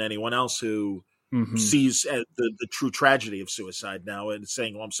from, and anyone else who sees the true tragedy of suicide now and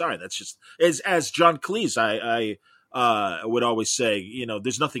saying, "Well, I'm sorry." That's just as John Cleese. I would always say,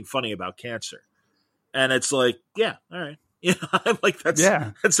 there's nothing funny about cancer, and it's like, yeah, all right, I'm like, that's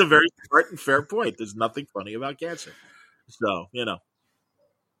a very smart and fair point. There's nothing funny about cancer, so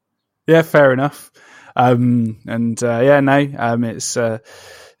yeah, fair enough.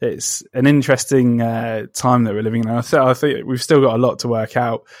 It's an interesting time that we're living in. I think we've still got a lot to work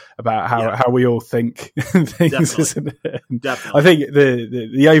out about how we all think things. Definitely. Isn't it? Definitely. I think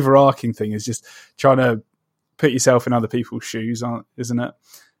the overarching thing is just trying to put yourself in other people's shoes, isn't it?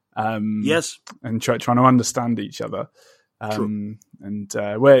 Yes. And trying to understand each other, True. And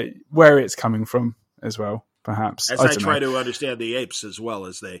where it's coming from as well. Perhaps as I try to understand the apes as well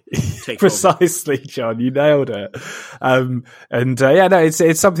as they take precisely over. John, you nailed it.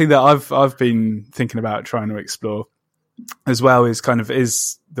 It's something that I've been thinking about trying to explore as well. Is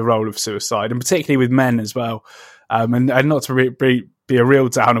the role of suicide, and particularly with men as well. And not to be a real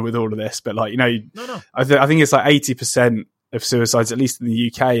downer with all of this, but I think it's like 80% of suicides, at least in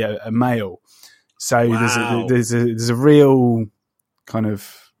the UK, are male. So there's a real kind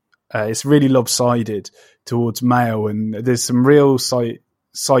of it's really lopsided towards male, and there's some real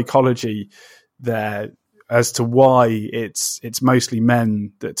psychology there as to why it's mostly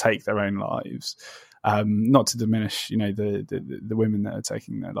men that take their own lives. Not to diminish, the women that are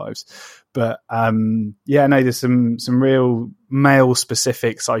taking their lives, but there's some real male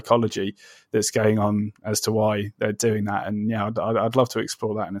specific psychology that's going on as to why they're doing that, and I'd love to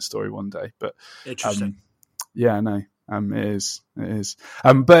explore that in a story one day. But interesting. It is.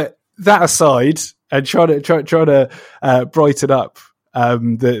 But that aside, and try to brighten up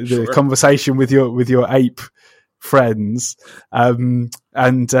the conversation with your ape friends, and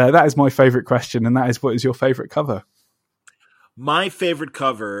that is my favorite question, and that is, what is your favorite cover? My favorite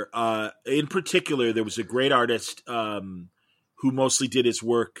cover, in particular, there was a great artist who mostly did his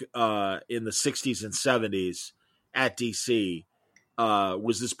work in the 60s and 70s at DC,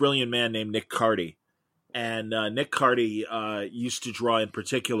 was this brilliant man named Nick Carty. And Nick Carty used to draw, in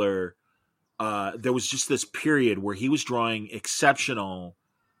particular, there was just this period where he was drawing exceptional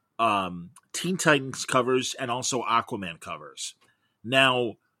Teen Titans covers and also Aquaman covers.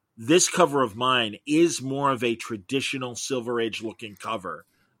 Now, this cover of mine is more of a traditional Silver Age looking cover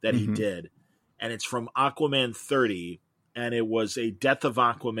that he did. And it's from Aquaman 30. And it was a Death of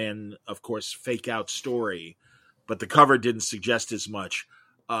Aquaman, of course, fake out story. But the cover didn't suggest as much.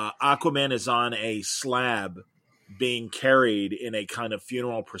 Aquaman is on a slab being carried in a kind of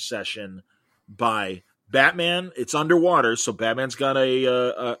funeral procession by Batman. It's underwater, so Batman's got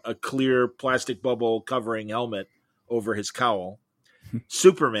a clear plastic bubble covering helmet over his cowl.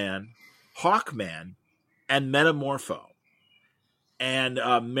 Superman, Hawkman, and Metamorpho. And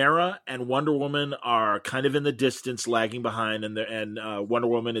Mera and Wonder Woman are kind of in the distance, lagging behind, and Wonder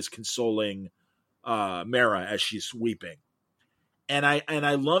Woman is consoling Mera as she's weeping. And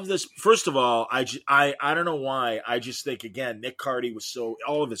I love this. First of all, I don't know why. I just think, again, Nick Carty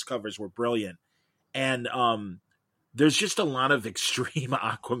all of his covers were brilliant. And there's just a lot of extreme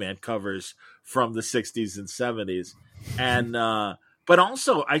Aquaman covers from the 60s and 70s. And but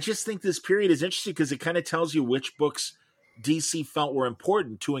also, I just think this period is interesting because it kind of tells you which books DC felt were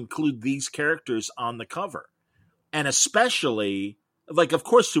important to include these characters on the cover. And especially, like, of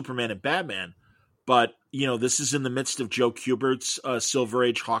course, Superman and Batman. But, this is in the midst of Joe Kubert's Silver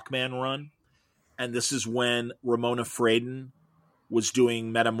Age Hawkman run. And this is when Ramona Fradon was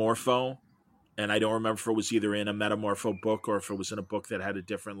doing Metamorpho. And I don't remember if it was either in a Metamorpho book or if it was in a book that had a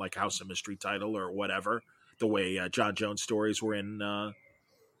different, like, House of Mystery title or whatever. The way John Jones stories were in,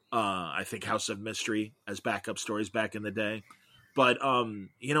 I think, House of Mystery as backup stories back in the day. But, like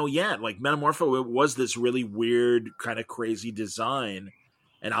Metamorpho, it was this really weird, kind of crazy design.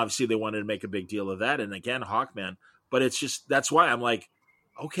 And obviously they wanted to make a big deal of that. And again, Hawkman. But it's just, that's why I'm like,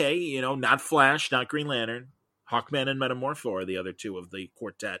 okay, not Flash, not Green Lantern. Hawkman and Metamorpho are the other two of the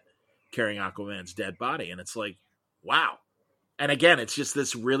quartet carrying Aquaman's dead body. And it's like, wow. And again, it's just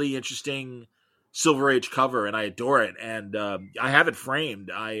this really interesting Silver Age cover, and I adore it. And I have it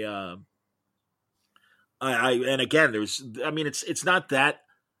framed. And again, it's not that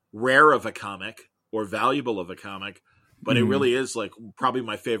rare of a comic or valuable of a comic, but it really is like probably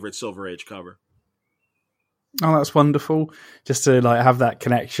my favorite Silver Age cover. Oh, that's wonderful! Just to like have that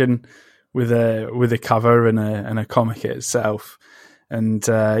connection with a cover and a comic itself, and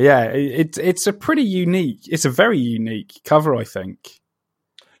it's a pretty unique. It's a very unique cover, I think.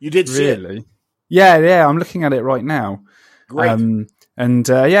 You did see it? Yeah. I'm looking at it right now. Great.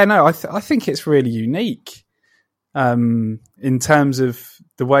 I think it's really unique. In terms of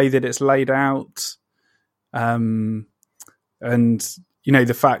the way that it's laid out, and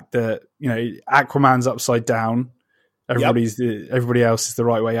the fact that Aquaman's upside down, everybody else is the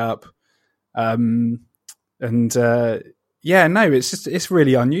right way up, it's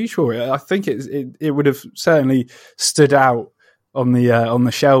really unusual. I think it would have certainly stood out on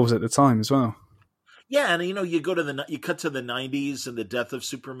the shelves at the time as well. Yeah, and you cut to the 90s and the death of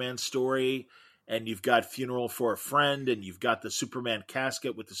Superman story, and you've got Funeral for a Friend, and you've got the Superman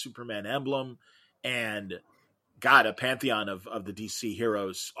casket with the Superman emblem, and God, a pantheon of the DC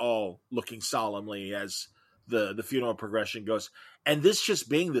heroes all looking solemnly as the funeral progression goes. And this just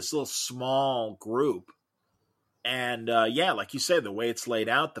being this little small group. And like you said, the way it's laid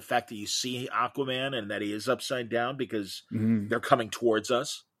out, the fact that you see Aquaman and that he is upside down because they're coming towards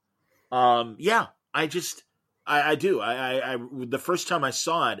us. I do. I the first time I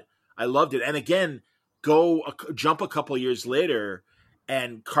saw it, I loved it. And again, jump a couple years later,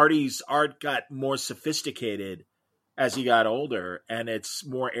 and Carty's art got more sophisticated as he got older, and it's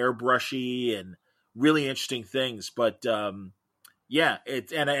more airbrushy and really interesting things. But and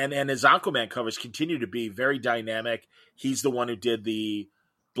his Aquaman covers continue to be very dynamic. He's the one who did the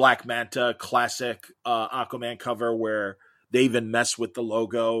Black Manta classic Aquaman cover where they even mess with the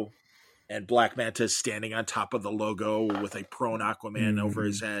logo, and Black Manta is standing on top of the logo with a prone Aquaman over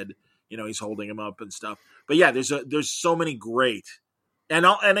his head. He's holding him up and stuff. But yeah, there's so many great and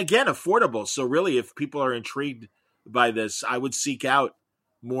again affordable. So really, if people are intrigued by this, I would seek out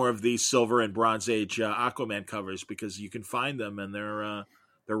more of these Silver and Bronze Age Aquaman covers because you can find them and they're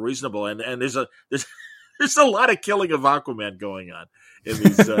reasonable. And there's there's a lot of killing of Aquaman going on in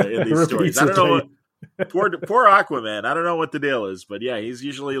these stories. I don't know what poor Aquaman. I don't know what the deal is, but yeah, he's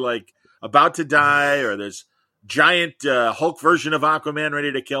usually like about to die, or there's giant Hulk version of Aquaman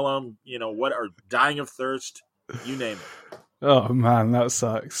ready to kill him. Or dying of thirst. You name it. Oh man, that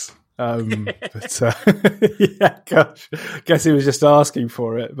sucks. But yeah, gosh, guess he was just asking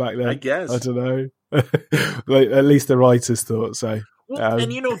for it back then. I guess. I don't know. At least the writers thought so. Well,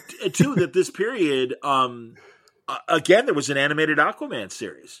 and too, that this period, again, there was an animated Aquaman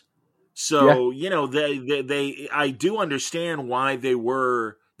series. So, they I do understand why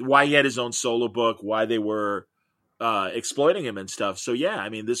he had his own solo book, why they were exploiting him and stuff. So, yeah, I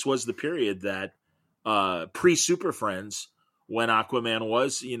mean, this was the period that pre-Super Friends, when Aquaman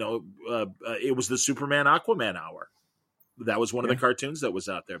was, it was the Superman Aquaman hour. That was one of the cartoons that was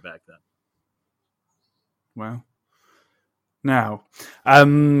out there back then. Wow. Now,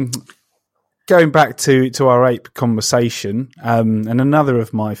 going back to our ape conversation, and another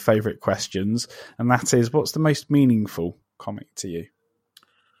of my favourite questions, and that is, what's the most meaningful comic to you?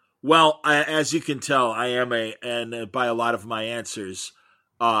 Well, as you can tell, I am and by a lot of my answers,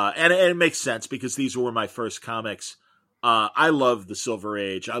 and it makes sense because these were my first comics. I love the Silver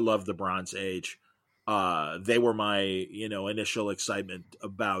Age. I love the Bronze Age. They were my, initial excitement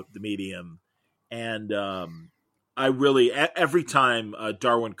about the medium. And I really, every time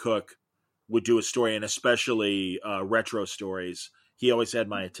Darwin Cook would do a story, and especially retro stories, he always had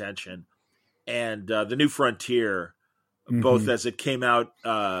my attention. And The New Frontier, both as it came out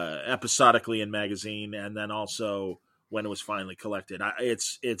episodically in magazine and then also when it was finally collected,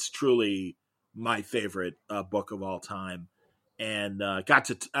 it's truly my favorite book of all time. And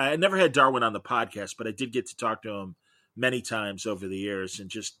I never had Darwin on the podcast, but I did get to talk to him many times over the years, and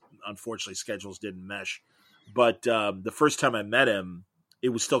just unfortunately schedules didn't mesh. But the first time I met him, it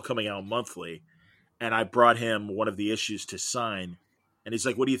was still coming out monthly, and I brought him one of the issues to sign, and he's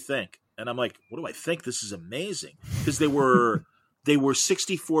like, "What do you think?" And I'm like, "What do I think? This is amazing," because they were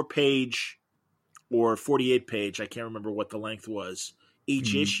 64 page or 48 page. I can't remember what the length was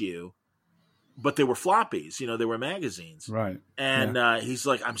each issue. But they were floppies, they were magazines. Right. And he's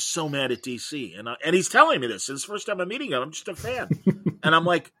like, "I'm so mad at DC." And he's telling me this. It's the first time I'm meeting him. I'm just a fan. And I'm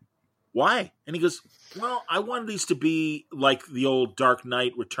like, "Why?" And he goes, "Well, I wanted these to be like the old Dark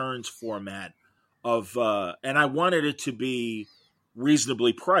Knight Returns format and I wanted it to be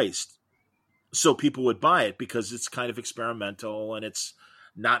reasonably priced so people would buy it because it's kind of experimental and it's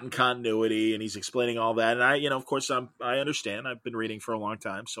not in continuity," and he's explaining all that. And I, of course, I understand. I've been reading for a long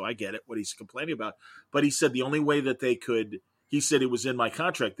time, so I get it, what he's complaining about. But he said the only way that he said it was in my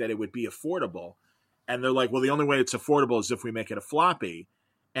contract that it would be affordable. And they're like, "Well, the only way it's affordable is if we make it a floppy."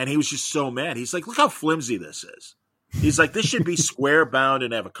 And he was just so mad. He's like, "Look how flimsy this is." He's like, "This should be square bound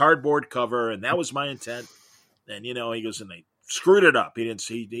and have a cardboard cover. And that was my intent." And, he goes, "And they screwed it up."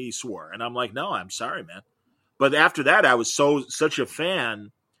 He swore. And I'm like, "No, I'm sorry, man." But after that, I was such a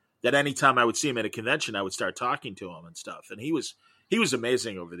fan that anytime I would see him at a convention, I would start talking to him and stuff. And he was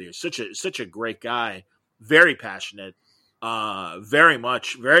amazing over there. Such a great guy, very passionate,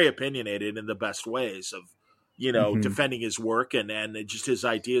 very opinionated in the best ways of, defending his work and just his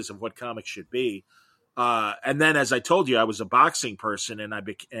ideas of what comics should be. And then, as I told you, I was a boxing person, and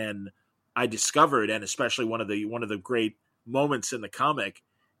I discovered, and especially one of the great moments in the comic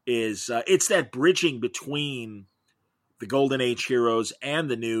is it's that bridging between the Golden Age heroes and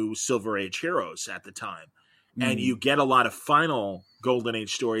the new Silver Age heroes at the time. And you get a lot of final Golden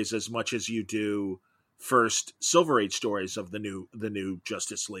Age stories as much as you do first Silver Age stories of the new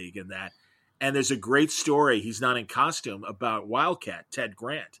Justice League and that. And there's a great story, he's not in costume, about Wildcat, Ted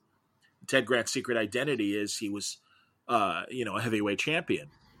Grant. Ted Grant's secret identity is he was a heavyweight champion.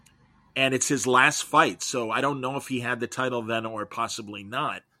 And it's his last fight, so I don't know if he had the title then or possibly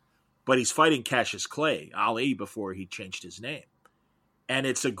not. But he's fighting Cassius Clay, Ali, before he changed his name. And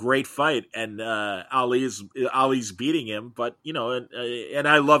it's a great fight, and Ali's beating him. But, and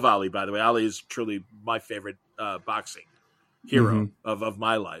I love Ali, by the way. Ali is truly my favorite boxing hero of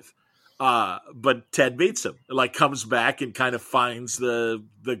my life. But Ted beats him, comes back and kind of finds the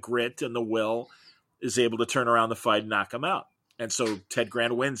grit and the will, is able to turn around the fight and knock him out. And so Ted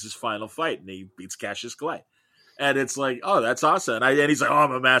Grant wins his final fight, and he beats Cassius Clay. And it's like, oh, that's awesome. And he's like, oh,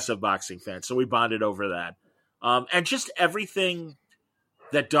 I'm a massive boxing fan. So we bonded over that. And just everything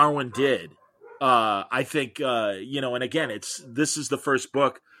that Darwin did, I think, and again, this is the first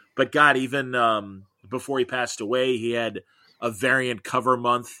book, but God, even before he passed away, he had a variant cover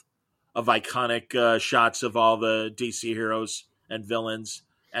month of iconic shots of all the DC heroes and villains,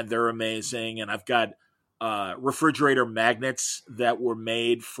 and they're amazing. And I've got refrigerator magnets that were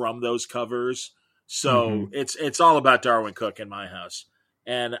made from those covers. So it's all about Darwin Cook in my house.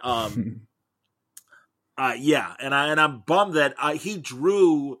 And and I'm bummed that he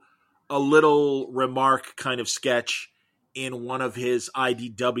drew a little remark kind of sketch in one of his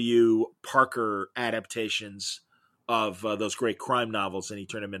IDW Parker adaptations of those great crime novels, and he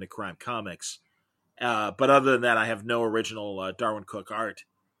turned them into crime comics. But other than that, I have no original Darwin Cook art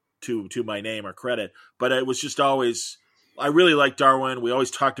to my name or credit. But it was just always, I really liked Darwin. We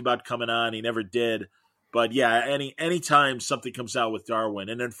always talked about coming on. He never did. But yeah, anytime something comes out with Darwin,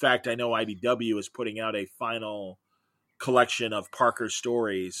 and in fact, I know IDW is putting out a final collection of Parker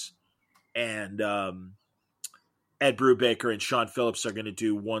stories, and Ed Brubaker and Sean Phillips are going to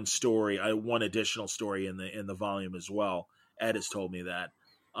do one additional story in the volume as well. Ed has told me that.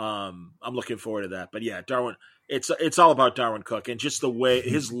 I'm looking forward to that. But yeah, Darwin, it's all about Darwin Cook and just the way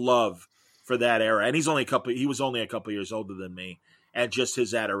his love for that era. And he was only a couple years older than me, and just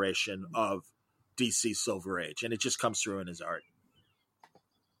his adoration of DC Silver Age, and it just comes through in his art.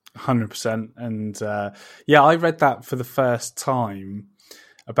 100%. And I read that for the first time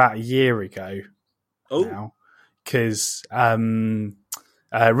about a year ago. Now, because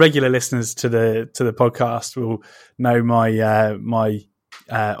regular listeners to the podcast will know my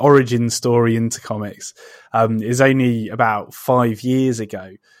origin story into comics is only about 5 years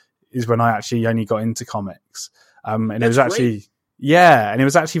ago is when I actually only got into comics. And That's it was actually great. Yeah, and it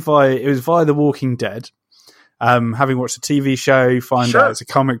was actually via The Walking Dead. Having watched the TV show, find out it's a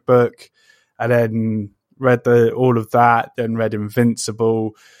comic book, and then read all of that, then read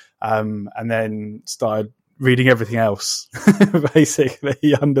Invincible, and then started reading everything else,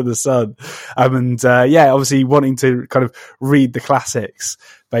 basically, under the sun. Obviously wanting to kind of read the classics,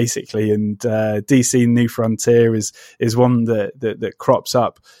 basically. And DC New Frontier is one that crops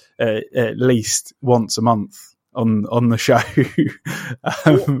up at least once a month on the show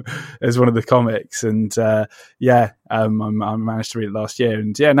as one of the comics. And I managed to read it last year.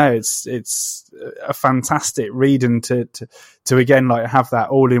 And it's a fantastic read, and to again like have that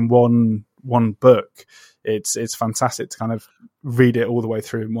all in one book. It's fantastic to kind of read it all the way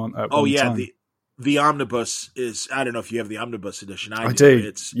through in one time. The omnibus is, I don't know if you have the omnibus edition. I do.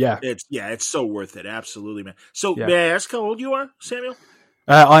 It's so worth it. Absolutely, man. So may I ask how old you are, Samuel?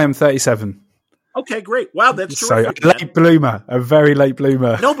 I am 37. Okay, great. Wow, that's terrific. So a very late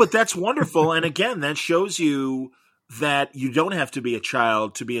bloomer. No, but that's wonderful. And again, that shows you that you don't have to be a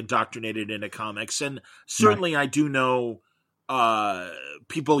child to be indoctrinated into comics. And certainly I do know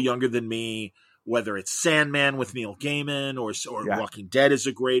people younger than me, whether it's Sandman with Neil Gaiman or Walking Dead is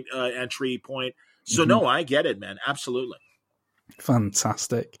a great entry point. So no, I get it, man. Absolutely.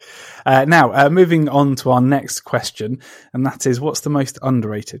 Fantastic. Now, moving on to our next question, and that is, what's the most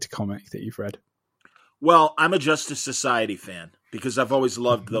underrated comic that you've read? Well, I'm a Justice Society fan because I've always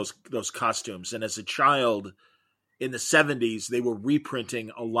loved those costumes. And as a child in the 70s, they were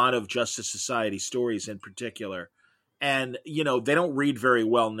reprinting a lot of Justice Society stories in particular. And, they don't read very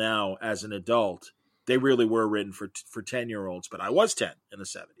well now as an adult. They really were written for 10-year-olds, but I was 10 in the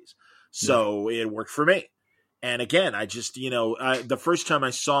 70s. So it worked for me. And again, I just, the first time I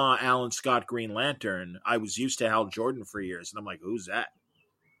saw Alan Scott Green Lantern, I was used to Hal Jordan for years. And I'm like, who's that?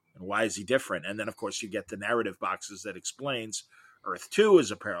 And why is he different? And then, of course, you get the narrative boxes that explains Earth 2 is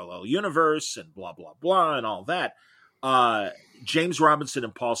a parallel universe and blah, blah, blah, and all that. James Robinson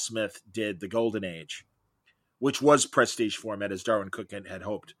and Paul Smith did The Golden Age, which was prestige format, as Darwin Cook had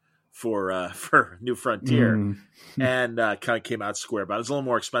hoped for New Frontier, and kind of came out square. But it was a little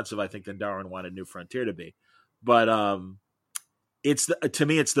more expensive, I think, than Darwin wanted New Frontier to be. But to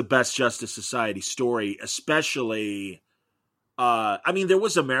me, it's the best Justice Society story, especially. There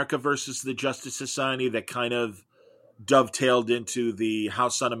was America versus the Justice Society that kind of dovetailed into the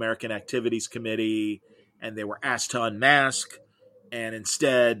House Un-American Activities Committee, and they were asked to unmask. And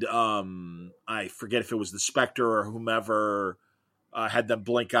instead, I forget if it was the Spectre or whomever had them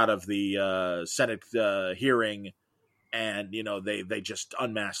blink out of the Senate hearing, and they just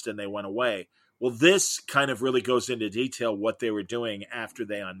unmasked and they went away. Well, this kind of really goes into detail what they were doing after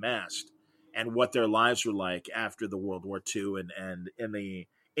they unmasked and what their lives were like after the World War II and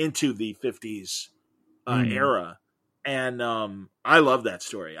into the 50s era. And I love that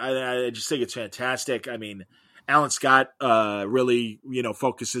story. I just think it's fantastic. I mean, Alan Scott really,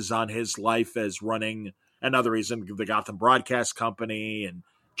 focuses on his life as running another reason, the Gotham Broadcast Company, and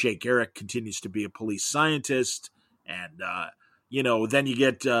Jake Garrick continues to be a police scientist. And, then you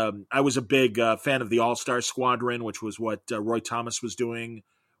get, I was a big fan of the All-Star Squadron, which was what Roy Thomas was doing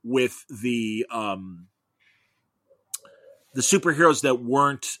with the superheroes that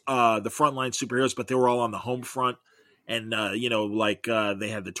weren't the frontline superheroes, but they were all on the home front. And, they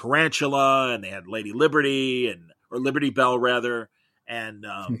had the Tarantula, and they had Lady Liberty, or Liberty Bell, rather. And,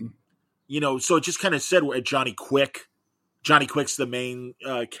 so it just kind of said Johnny Quick. Johnny Quick's the main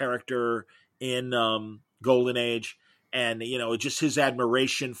character in Golden Age. And, just his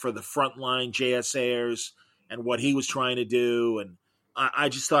admiration for the frontline JSAers and what he was trying to do. And I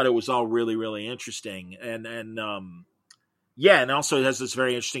just thought it was all really, really interesting. And also it has this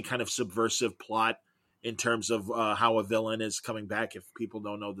very interesting kind of subversive plot in terms of how a villain is coming back. If people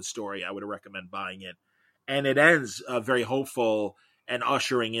don't know the story, I would recommend buying it. And it ends very hopeful and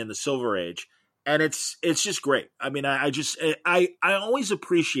ushering in the Silver Age. And it's just great. I mean, I always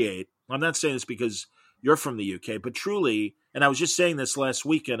appreciate, I'm not saying this because you're from the UK, but truly, and I was just saying this last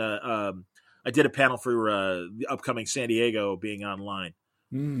week in I did a panel for the upcoming San Diego being online.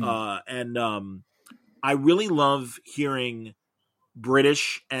 I really love hearing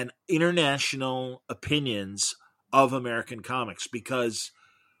British and international opinions of American comics, because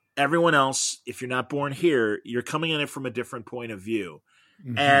everyone else, if you're not born here, you're coming at it from a different point of view.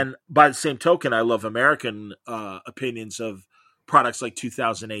 Mm-hmm. And by the same token, I love American opinions of products like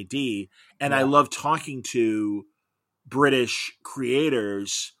 2000 AD. And I love talking to British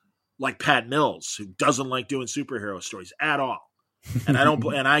creators like Pat Mills, who doesn't like doing superhero stories at all. And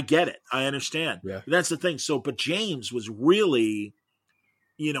I get it. I understand. Yeah. That's the thing. So, but James was really,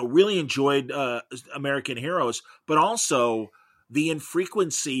 really enjoyed American heroes, but also the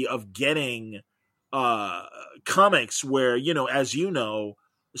infrequency of getting comics where, as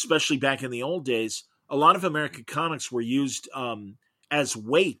especially back in the old days, a lot of American comics were used as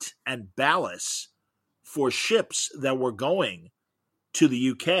weight and ballast for ships that were going to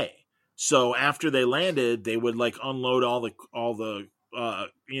the UK. So after they landed, they would unload all the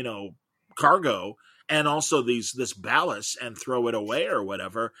cargo, and also this ballast, and throw it away or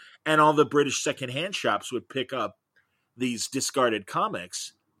whatever. And all the British secondhand shops would pick up these discarded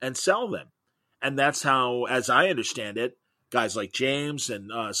comics and sell them. And that's how, as I understand it, guys like James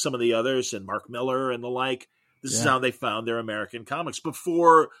and some of the others, and Mark Miller and the like, this is how they found their American comics.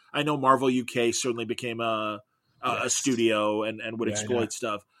 Before, I know Marvel UK certainly became a studio and would exploit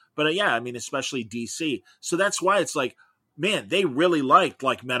stuff. But especially DC. So that's why it's man, they really liked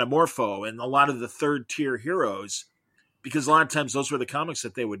Metamorpho and a lot of the third tier heroes, because a lot of times those were the comics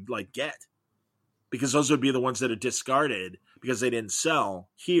that they would get, because those would be the ones that are discarded because they didn't sell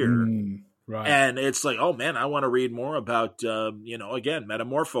here. Right. And it's oh man, I want to read more about, again,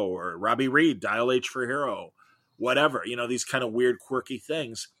 Metamorpho or Robbie Reed, Dial H for Hero, whatever, these kind of weird, quirky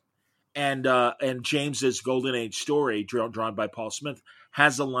things. And James's Golden Age story, drawn by Paul Smith,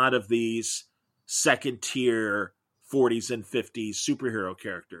 has a lot of these second tier 40s and 50s superhero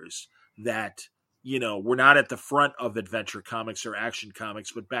characters that, were not at the front of adventure comics or action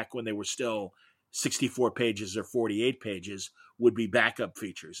comics, but back when they were still 64 pages or 48 pages, would be backup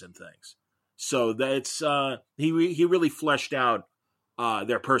features and things. So that's he really fleshed out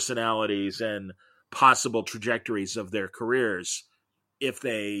their personalities and possible trajectories of their careers if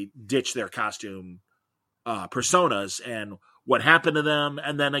they ditch their costume personas, and what happened to them.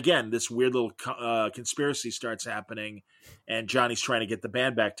 And then again, this weird little conspiracy starts happening, and Johnny's trying to get the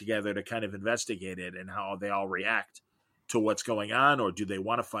band back together to kind of investigate it and how they all react to what's going on, or do they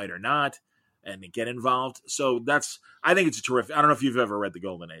want to fight or not, and get involved. So I think it's a terrific. I don't know if you've ever read The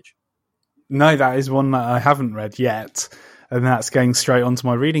Golden Age. No, that is one that I haven't read yet, and that's going straight onto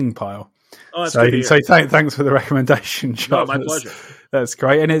my reading pile. Oh, that's good. So thanks for the recommendation, John. No, my pleasure. That's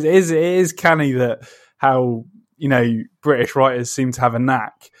great, and it is canny that how British writers seem to have a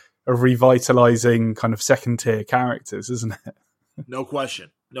knack of revitalizing kind of second tier characters, isn't it? No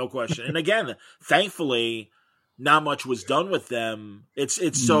question. And again, thankfully, not much was done with them.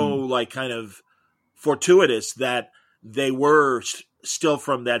 It's so kind of fortuitous that they were still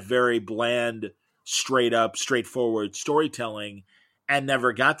from that very bland, straight up, straightforward storytelling, and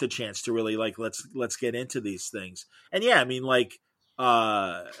never got the chance to really let's get into these things. And I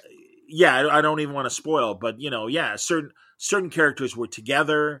don't even want to spoil, but certain characters were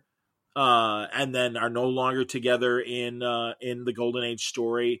together, and then are no longer together in the Golden Age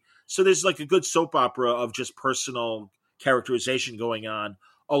story. So there's a good soap opera of just personal characterization going on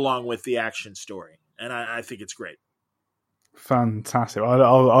along with the action story, and I think it's great. Fantastic.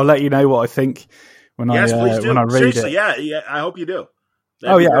 I'll let you know what I think Yes, please do. when I read Seriously, it. yeah. I hope you do.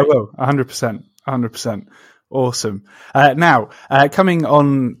 I will. 100%. Awesome. Now, coming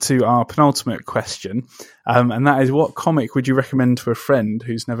on to our penultimate question, and that is, what comic would you recommend to a friend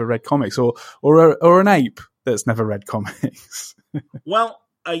who's never read comics, or an ape that's never read comics? Well,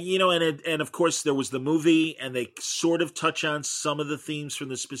 and of course there was the movie, and they sort of touch on some of the themes from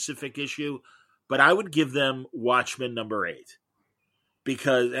the specific issue, but I would give them Watchmen #8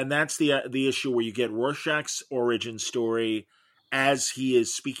 and that's the issue where you get Rorschach's origin story as he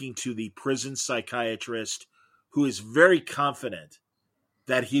is speaking to the prison psychiatrist, who is very confident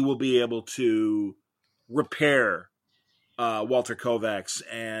that he will be able to repair Walter Kovacs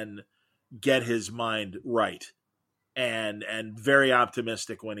and get his mind right, and very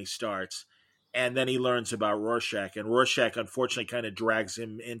optimistic when he starts. And then he learns about Rorschach, and Rorschach unfortunately kind of drags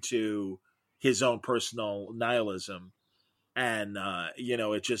him into his own personal nihilism. And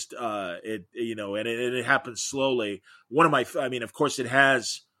it just it happens slowly. Of course, it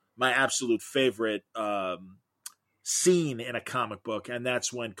has my absolute favorite scene in a comic book, and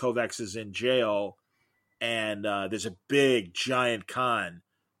that's when Kovacs is in jail, and there's a big giant Khan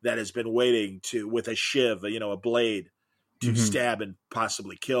that has been waiting with a shiv, a blade, to stab and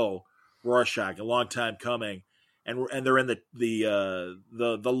possibly kill Rorschach. A long time coming, and they're in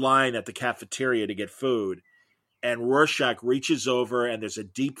the line at the cafeteria to get food, and Rorschach reaches over, and there's a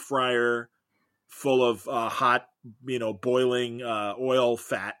deep fryer full of hot, boiling oil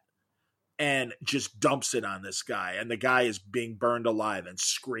fat, and just dumps it on this guy, and the guy is being burned alive and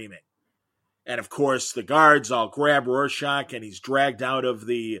screaming. And of course, the guards all grab Rorschach, and he's dragged out of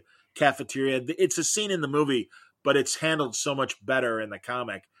the cafeteria. It's a scene in the movie, but it's handled so much better in the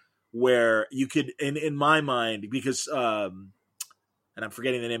comic, where you could, in my mind, because, and I'm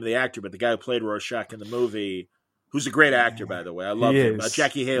forgetting the name of the actor, but the guy who played Rorschach in the movie, who's a great actor, by the way. I love him.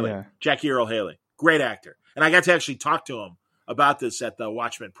 Jackie Haley. Yeah. Jackie Earle Haley. Great actor. And I got to actually talk to him about this at the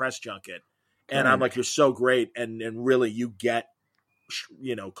Watchmen press junket. And I'm like, you're so great. And really, you get,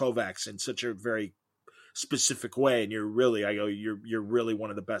 Kovacs in such a very specific way. And you're really one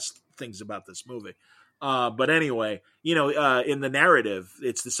of the best things about this movie. But anyway, in the narrative,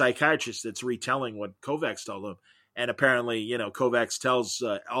 it's the psychiatrist that's retelling what Kovacs told him. And apparently, Kovacs tells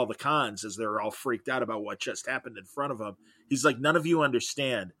all the cons, as they're all freaked out about what just happened in front of him. He's like, none of you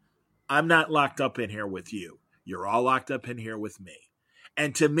understand. I'm not locked up in here with you. You're all locked up in here with me.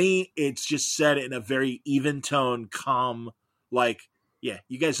 And to me, it's just said in a very even tone, calm, like, yeah,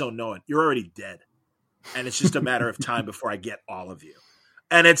 you guys don't know it. You're already dead. And it's just a matter of time before I get all of you.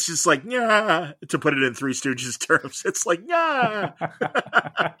 And it's just like, yeah, to put it in Three Stooges terms, it's like, yeah.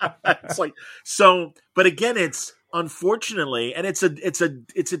 It's like, so, but again, it's unfortunately, and it's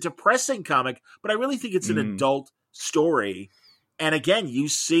a depressing comic, but I really think it's an adult story. And again, you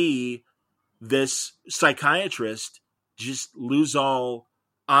see this psychiatrist just lose all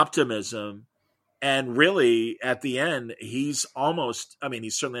optimism. And really, at the end, he's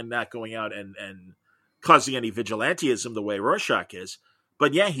certainly not going out and causing any vigilantism the way Rorschach is.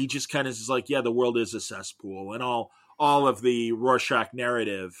 But yeah, he just kind of is like, yeah, the world is a cesspool, and all of the Rorschach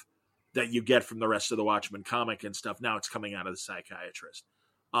narrative that you get from the rest of the Watchmen comic and stuff, now it's coming out of the psychiatrist.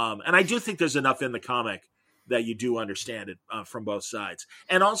 And I do think there's enough in the comic that you do understand it from both sides.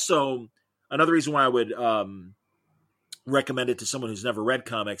 And also, another reason why I would recommend it to someone who's never read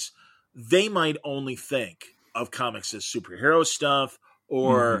comics, they might only think of comics as superhero stuff,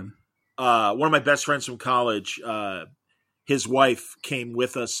 or one of my best friends from college, his wife came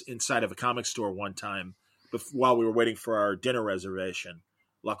with us inside of a comic store one time while we were waiting for our dinner reservation.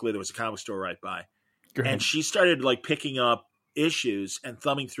 Luckily, there was a comic store right by. And she started picking up issues and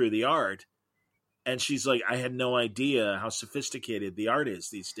thumbing through the art. And she's like, I had no idea how sophisticated the art is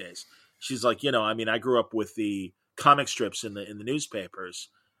these days. She's like, I grew up with the comic strips in the newspapers,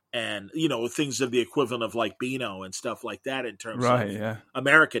 and things of the equivalent of Beano and stuff like that in terms of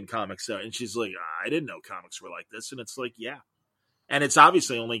American comics. And she's like, I didn't know comics were like this. And it's like, yeah. And it's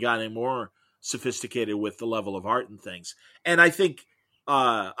obviously only gotten more sophisticated with the level of art and things. And I think,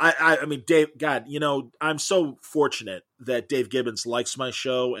 Dave, God, I'm so fortunate that Dave Gibbons likes my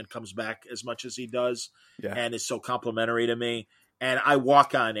show and comes back as much as he does, and is so complimentary to me. And I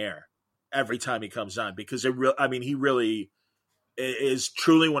walk on air every time he comes on, because he really is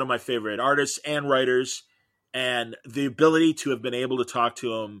truly one of my favorite artists and writers, and the ability to have been able to talk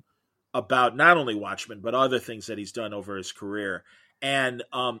to him about not only Watchmen, but other things that he's done over his career. And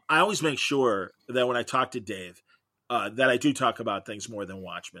I always make sure that when I talk to Dave, that I do talk about things more than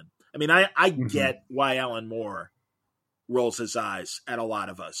Watchmen. I get why Alan Moore rolls his eyes at a lot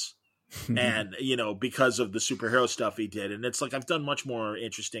of us And, because of the superhero stuff he did. And it's like, I've done much more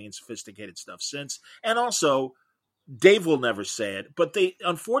interesting and sophisticated stuff since. And also, Dave will never say it, but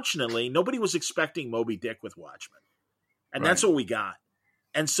unfortunately, nobody was expecting Moby Dick with Watchmen. And that's what we got.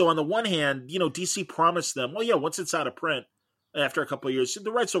 And so on the one hand, DC promised them, well, yeah, once it's out of print, after a couple of years,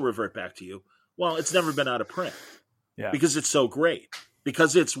 the rights will revert back to you. Well, it's never been out of print because it's so great.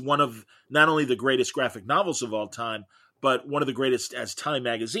 Because it's one of not only the greatest graphic novels of all time, but one of the greatest, as Time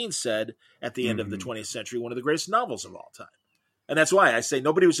magazine said at the end of the 20th century, one of the greatest novels of all time. And that's why I say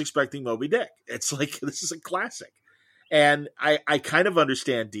nobody was expecting Moby Dick. It's like, this is a classic. And I kind of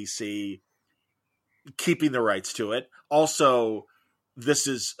understand DC keeping the rights to it. Also, this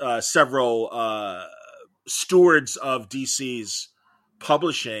is several stewards of DC's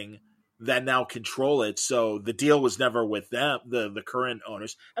publishing that now control it. So the deal was never with them, the current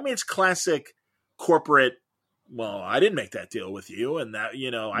owners. I mean, it's classic corporate. Well, I didn't make that deal with you, and that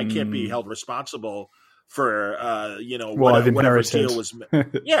I can't be held responsible for whatever deal was.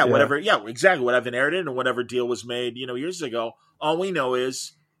 Whatever. Yeah, exactly. What I've inherited and whatever deal was made, years ago. All we know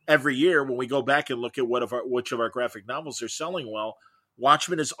is every year when we go back and look at which of our graphic novels are selling well,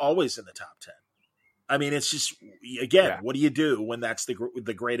 Watchmen is always in the top 10. I mean, it's just, again, what do you do when that's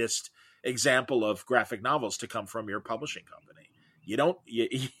the greatest example of graphic novels to come from your publishing company? You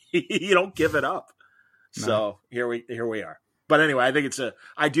don't give it up. No. So here we are. But anyway,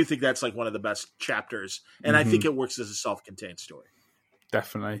 I do think that's like one of the best chapters, and I think it works as a self-contained story.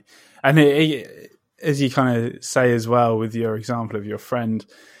 Definitely. And as you kind of say as well with your example of your friend,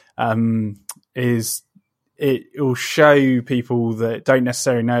 is it will show people that don't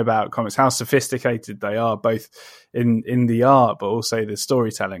necessarily know about comics how sophisticated they are, both in the art, but also the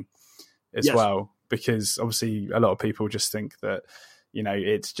storytelling as well. Because obviously a lot of people just think that,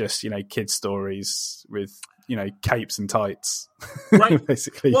 it's just, kids' stories with, capes and tights. Right.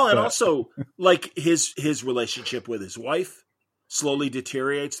 Basically. Well, and also like his relationship with his wife slowly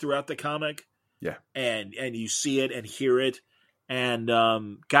deteriorates throughout the comic. Yeah. And you see it and hear it. And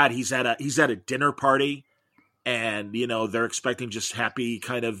God, he's at a dinner party. And, they're expecting just happy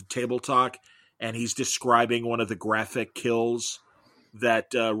kind of table talk. And he's describing one of the graphic kills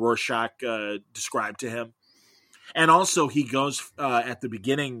that Rorschach described to him. And also he goes at the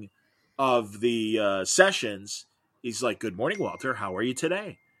beginning of the sessions, he's like, "Good morning, Walter. How are you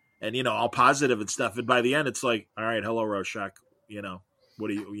today?" And, all positive and stuff. And by the end, it's like, "All right, hello, Rorschach. What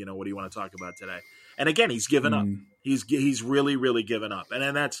do you want to talk about today?" And again, he's given up. He's really, really given up. And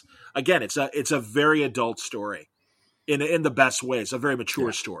then that's, again, it's a very adult story in the best way. It's a very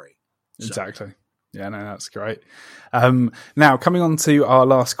mature story. So. Exactly. Yeah, no, that's great. Now, coming on to our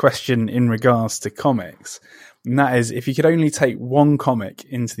last question in regards to comics, and that is, if you could only take one comic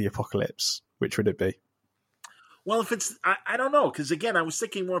into the apocalypse, which would it be? Well, if it's, I don't know, because again, I was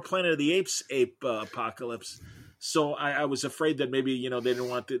thinking more Planet of the Apes apocalypse. So I was afraid that maybe they don't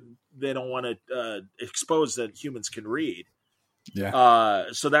want to expose that humans can read. Yeah.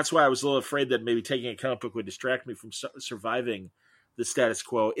 So that's why I was a little afraid that maybe taking a comic book would distract me from surviving the status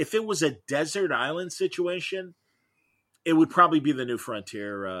quo. If it was a desert island situation, it would probably be the New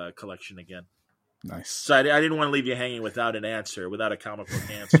Frontier collection again. Nice. So I didn't want to leave you hanging without an answer, without a comic book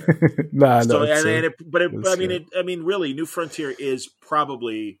answer. Really, New Frontier is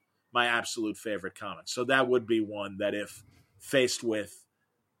probably my absolute favorite comic. So that would be one that, if faced with,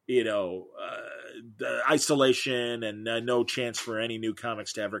 the isolation and no chance for any new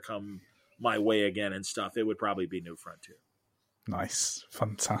comics to ever come my way again and stuff, it would probably be New Frontier. Nice.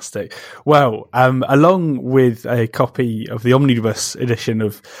 Fantastic. Well, along with a copy of the omnibus edition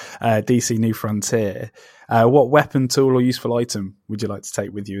of DC New Frontier, what weapon, tool, or useful item would you like to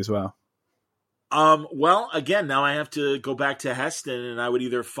take with you as well? Well, again, now I have to go back to Heston, and I would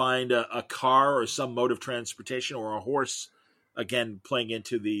either find a car or some mode of transportation, or a horse, again, playing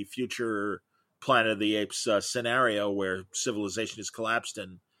into the future Planet of the Apes scenario where civilization has collapsed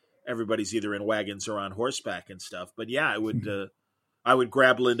and everybody's either in wagons or on horseback and stuff. But yeah, I would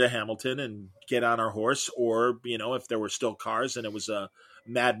grab Linda Hamilton and get on our horse, or, if there were still cars and it was a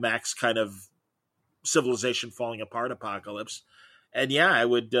Mad Max kind of civilization falling apart apocalypse. And yeah, I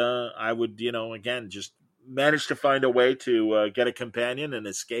would, again, just manage to find a way to get a companion and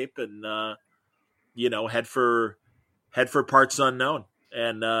escape and, head for parts unknown.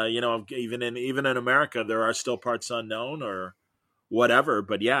 And, even in America, there are still parts unknown or whatever.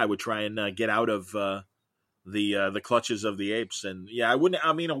 But yeah, I would try and get out of the clutches of the apes. And yeah, a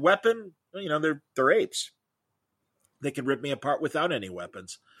weapon, they're apes. They can rip me apart without any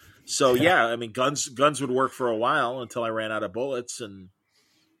weapons. So yeah, guns would work for a while until I ran out of bullets. And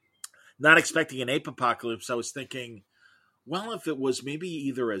not expecting an ape apocalypse, I was thinking well, if it was maybe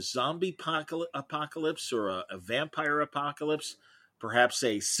either a zombie apocalypse or a vampire apocalypse, perhaps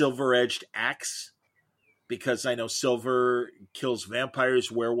a silver-edged axe, because I know silver kills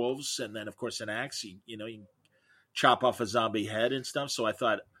vampires, werewolves, and then, of course, an axe, you can chop off a zombie head and stuff. So I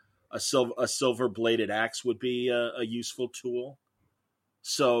thought a silver-bladed axe would be a useful tool.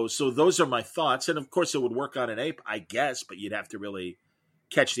 So those are my thoughts. And, of course, it would work on an ape, I guess, but you'd have to really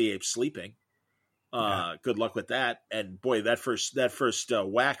catch the ape sleeping. Good luck with that. And boy, that first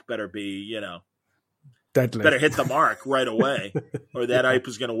whack better be, deadly. Better hit the mark right away, or that ape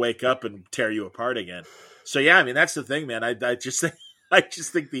is going to wake up and tear you apart again. So yeah, I mean that's the thing, man. I just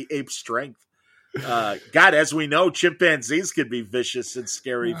think the ape strength. God, as we know, chimpanzees can be vicious and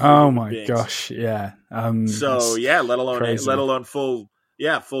scary. Oh my beings. Gosh, yeah. So yeah, let alone full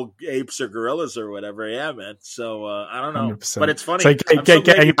apes or gorillas or whatever. Yeah, man. So I don't know, 100%. but it's funny. So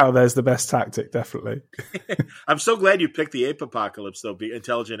getting out there is the best tactic, definitely. I'm so glad you picked the ape apocalypse, though,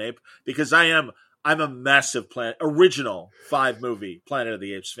 Intelligent Ape, because I'm a massive original 5 movie Planet of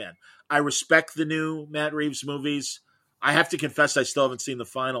the Apes fan. I respect the new Matt Reeves movies. I have to confess, I still haven't seen the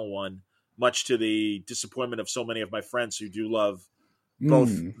final one, much to the disappointment of so many of my friends who do love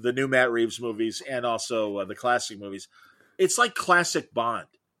both the new Matt Reeves movies and also the classic movies. It's like classic Bond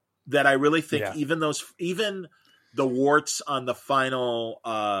that I really think even the warts on the final,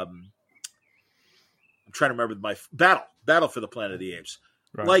 I'm trying to remember my battle for the Planet of the Apes.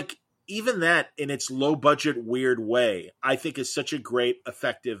 Right. Like even that in its low budget, weird way, I think is such a great,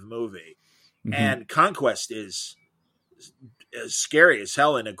 effective movie. Mm-hmm. And Conquest is scary as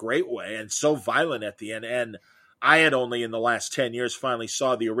hell in a great way and so violent at the end. And I had only in the last 10 years finally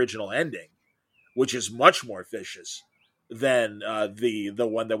saw the original ending, which is much more vicious than the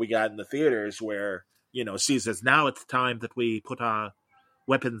one that we got in the theaters where, Caesar's now it's time that we put our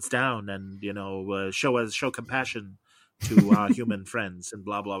weapons down and, show compassion to our human friends and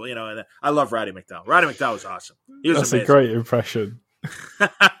blah, blah, blah. And I love Roddy McDowall. Roddy McDowall was awesome. That's amazing. A great impression.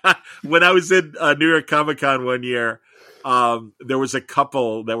 When I was in New York Comic Con one year, there was a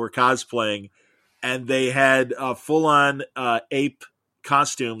couple that were cosplaying and they had full-on ape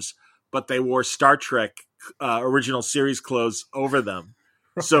costumes, but they wore Star Trek original series clothes over them.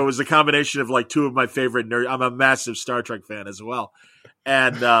 So it was a combination of like 2 of my favorite nerds. I'm a massive Star Trek fan as well.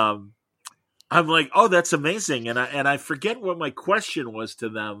 And I'm like, oh, that's amazing. And I forget what my question was to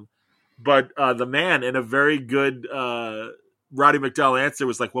them, but the man in a very good Roddy McDowall answer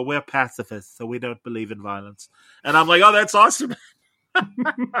was like, well, we're pacifists, so we don't believe in violence. And I'm like, oh, that's awesome.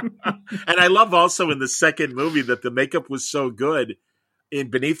 And I love also in the second movie that the makeup was so good in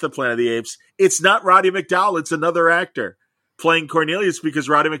Beneath the Planet of the Apes. It's not Roddy McDowall. It's another actor playing Cornelius because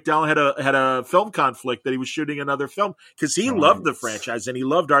Roddy McDowall had a film conflict that he was shooting another film because he loved the franchise and he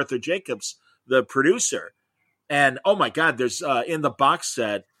loved Arthur Jacobs, the producer. And oh my God, there's in the box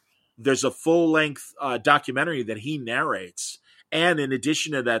set, there's a full-length documentary that he narrates. And in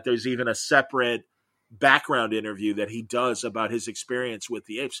addition to that, there's even a separate background interview that he does about his experience with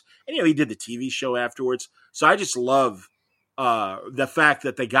the apes. And, he did the TV show afterwards. So I just love the fact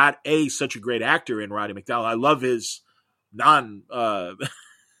that they got such a great actor in Roddy McDowall. I love his non-makeup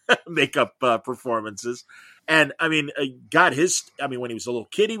performances. And, I mean, when he was a little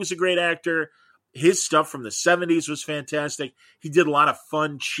kid, he was a great actor. His stuff from the 70s was fantastic. He did a lot of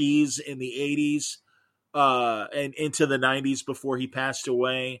fun cheese in the 80s and into the 90s before he passed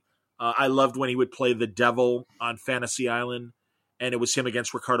away. I loved when he would play the devil on Fantasy Island, and it was him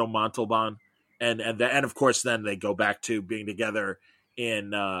against Ricardo Montalban. And of course, then they go back to being together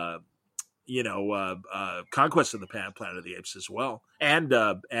in, Conquest of the Planet of the Apes as well. And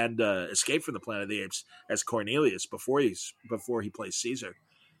Escape from the Planet of the Apes as Cornelius before he plays Caesar.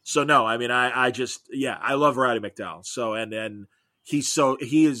 So no, I mean, I love Roddy McDowall. So, and he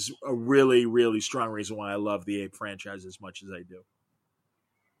is a really, really strong reason why I love the Ape franchise as much as I do.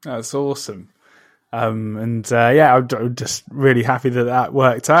 That's awesome. I'm just really happy that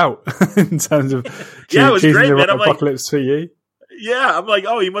worked out in terms of choosing the right apocalypse for you. Yeah, I'm like,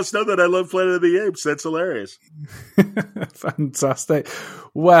 oh, you must know that I love Planet of the Apes. That's hilarious. Fantastic.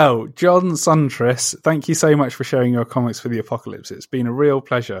 Well, John Siuntres, thank you so much for sharing your comics for the apocalypse. It's been a real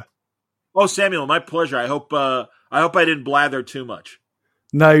pleasure. Oh, Samuel, my pleasure. I hope I didn't blather too much.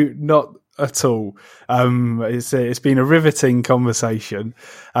 No, not at all. It's been a riveting conversation.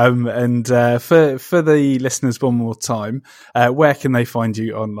 And for the listeners one more time, where can they find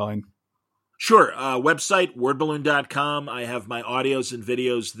you online? Sure. Website, wordballoon.com. I have my audios and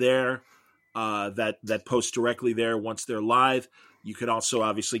videos there that post directly there once they're live. You can also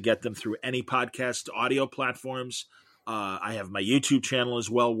obviously get them through any podcast audio platforms. I have my YouTube channel as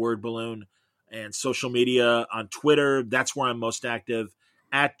well, Word Balloon. and social media on Twitter. That's where I'm most active,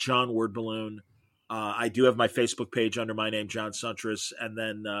 at John Wordballoon. I do have my Facebook page under my name, John Siuntres, and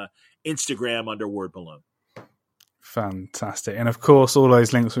then Instagram under Wordballoon. Fantastic. And of course, all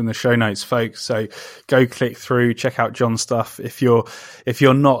those links are in the show notes, folks. So go click through, check out John's stuff. If you're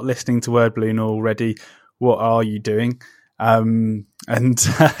not listening to Wordballoon already, what are you doing? Yeah,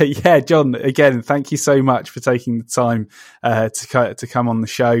 John, again, thank you so much for taking the time to come on the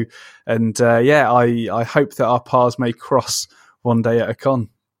show. And I hope that our paths may cross one day at a con.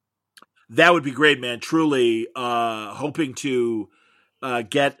 That would be great, man. Truly hoping to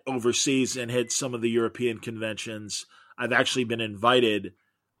get overseas and hit some of the European conventions. I've actually been invited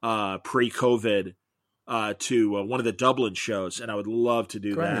pre-COVID to one of the Dublin shows, and I would love to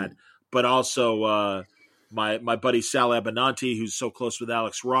do that. But also my buddy Sal Abenanti, who's so close with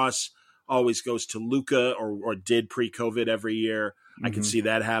Alex Ross, always goes to Luca or did pre-COVID every year. I can see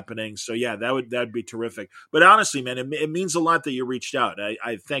that happening. So yeah, that'd be terrific. But honestly, man, it means a lot that you reached out.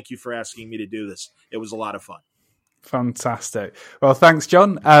 I thank you for asking me to do this. It was a lot of fun. Fantastic. Well, thanks,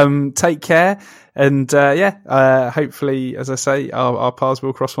 John. Take care. And hopefully, as I say, our paths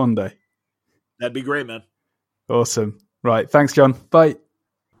will cross one day. That'd be great, man. Awesome. Right. Thanks, John. Bye.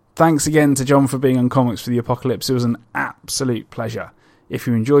 Thanks again to John for being on Comics for the Apocalypse. It was an absolute pleasure. If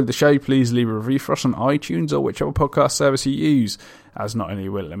you enjoyed the show, please leave a review for us on iTunes or whichever podcast service you use, as not only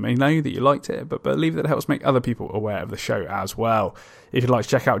will it let me know that you liked it, but believe that it helps make other people aware of the show as well. If you'd like to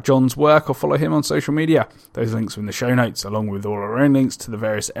check out John's work or follow him on social media, those links are in the show notes, along with all our own links to the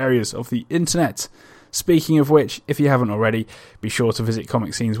various areas of the internet. Speaking of which, if you haven't already, be sure to visit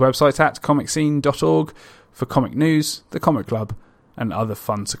Comic Scene's website at comicscene.org for comic news, the Comic Club, and other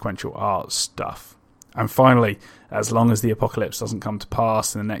fun sequential art stuff. And finally, as long as the apocalypse doesn't come to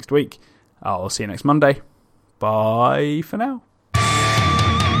pass in the next week, I'll see you next Monday. Bye for now.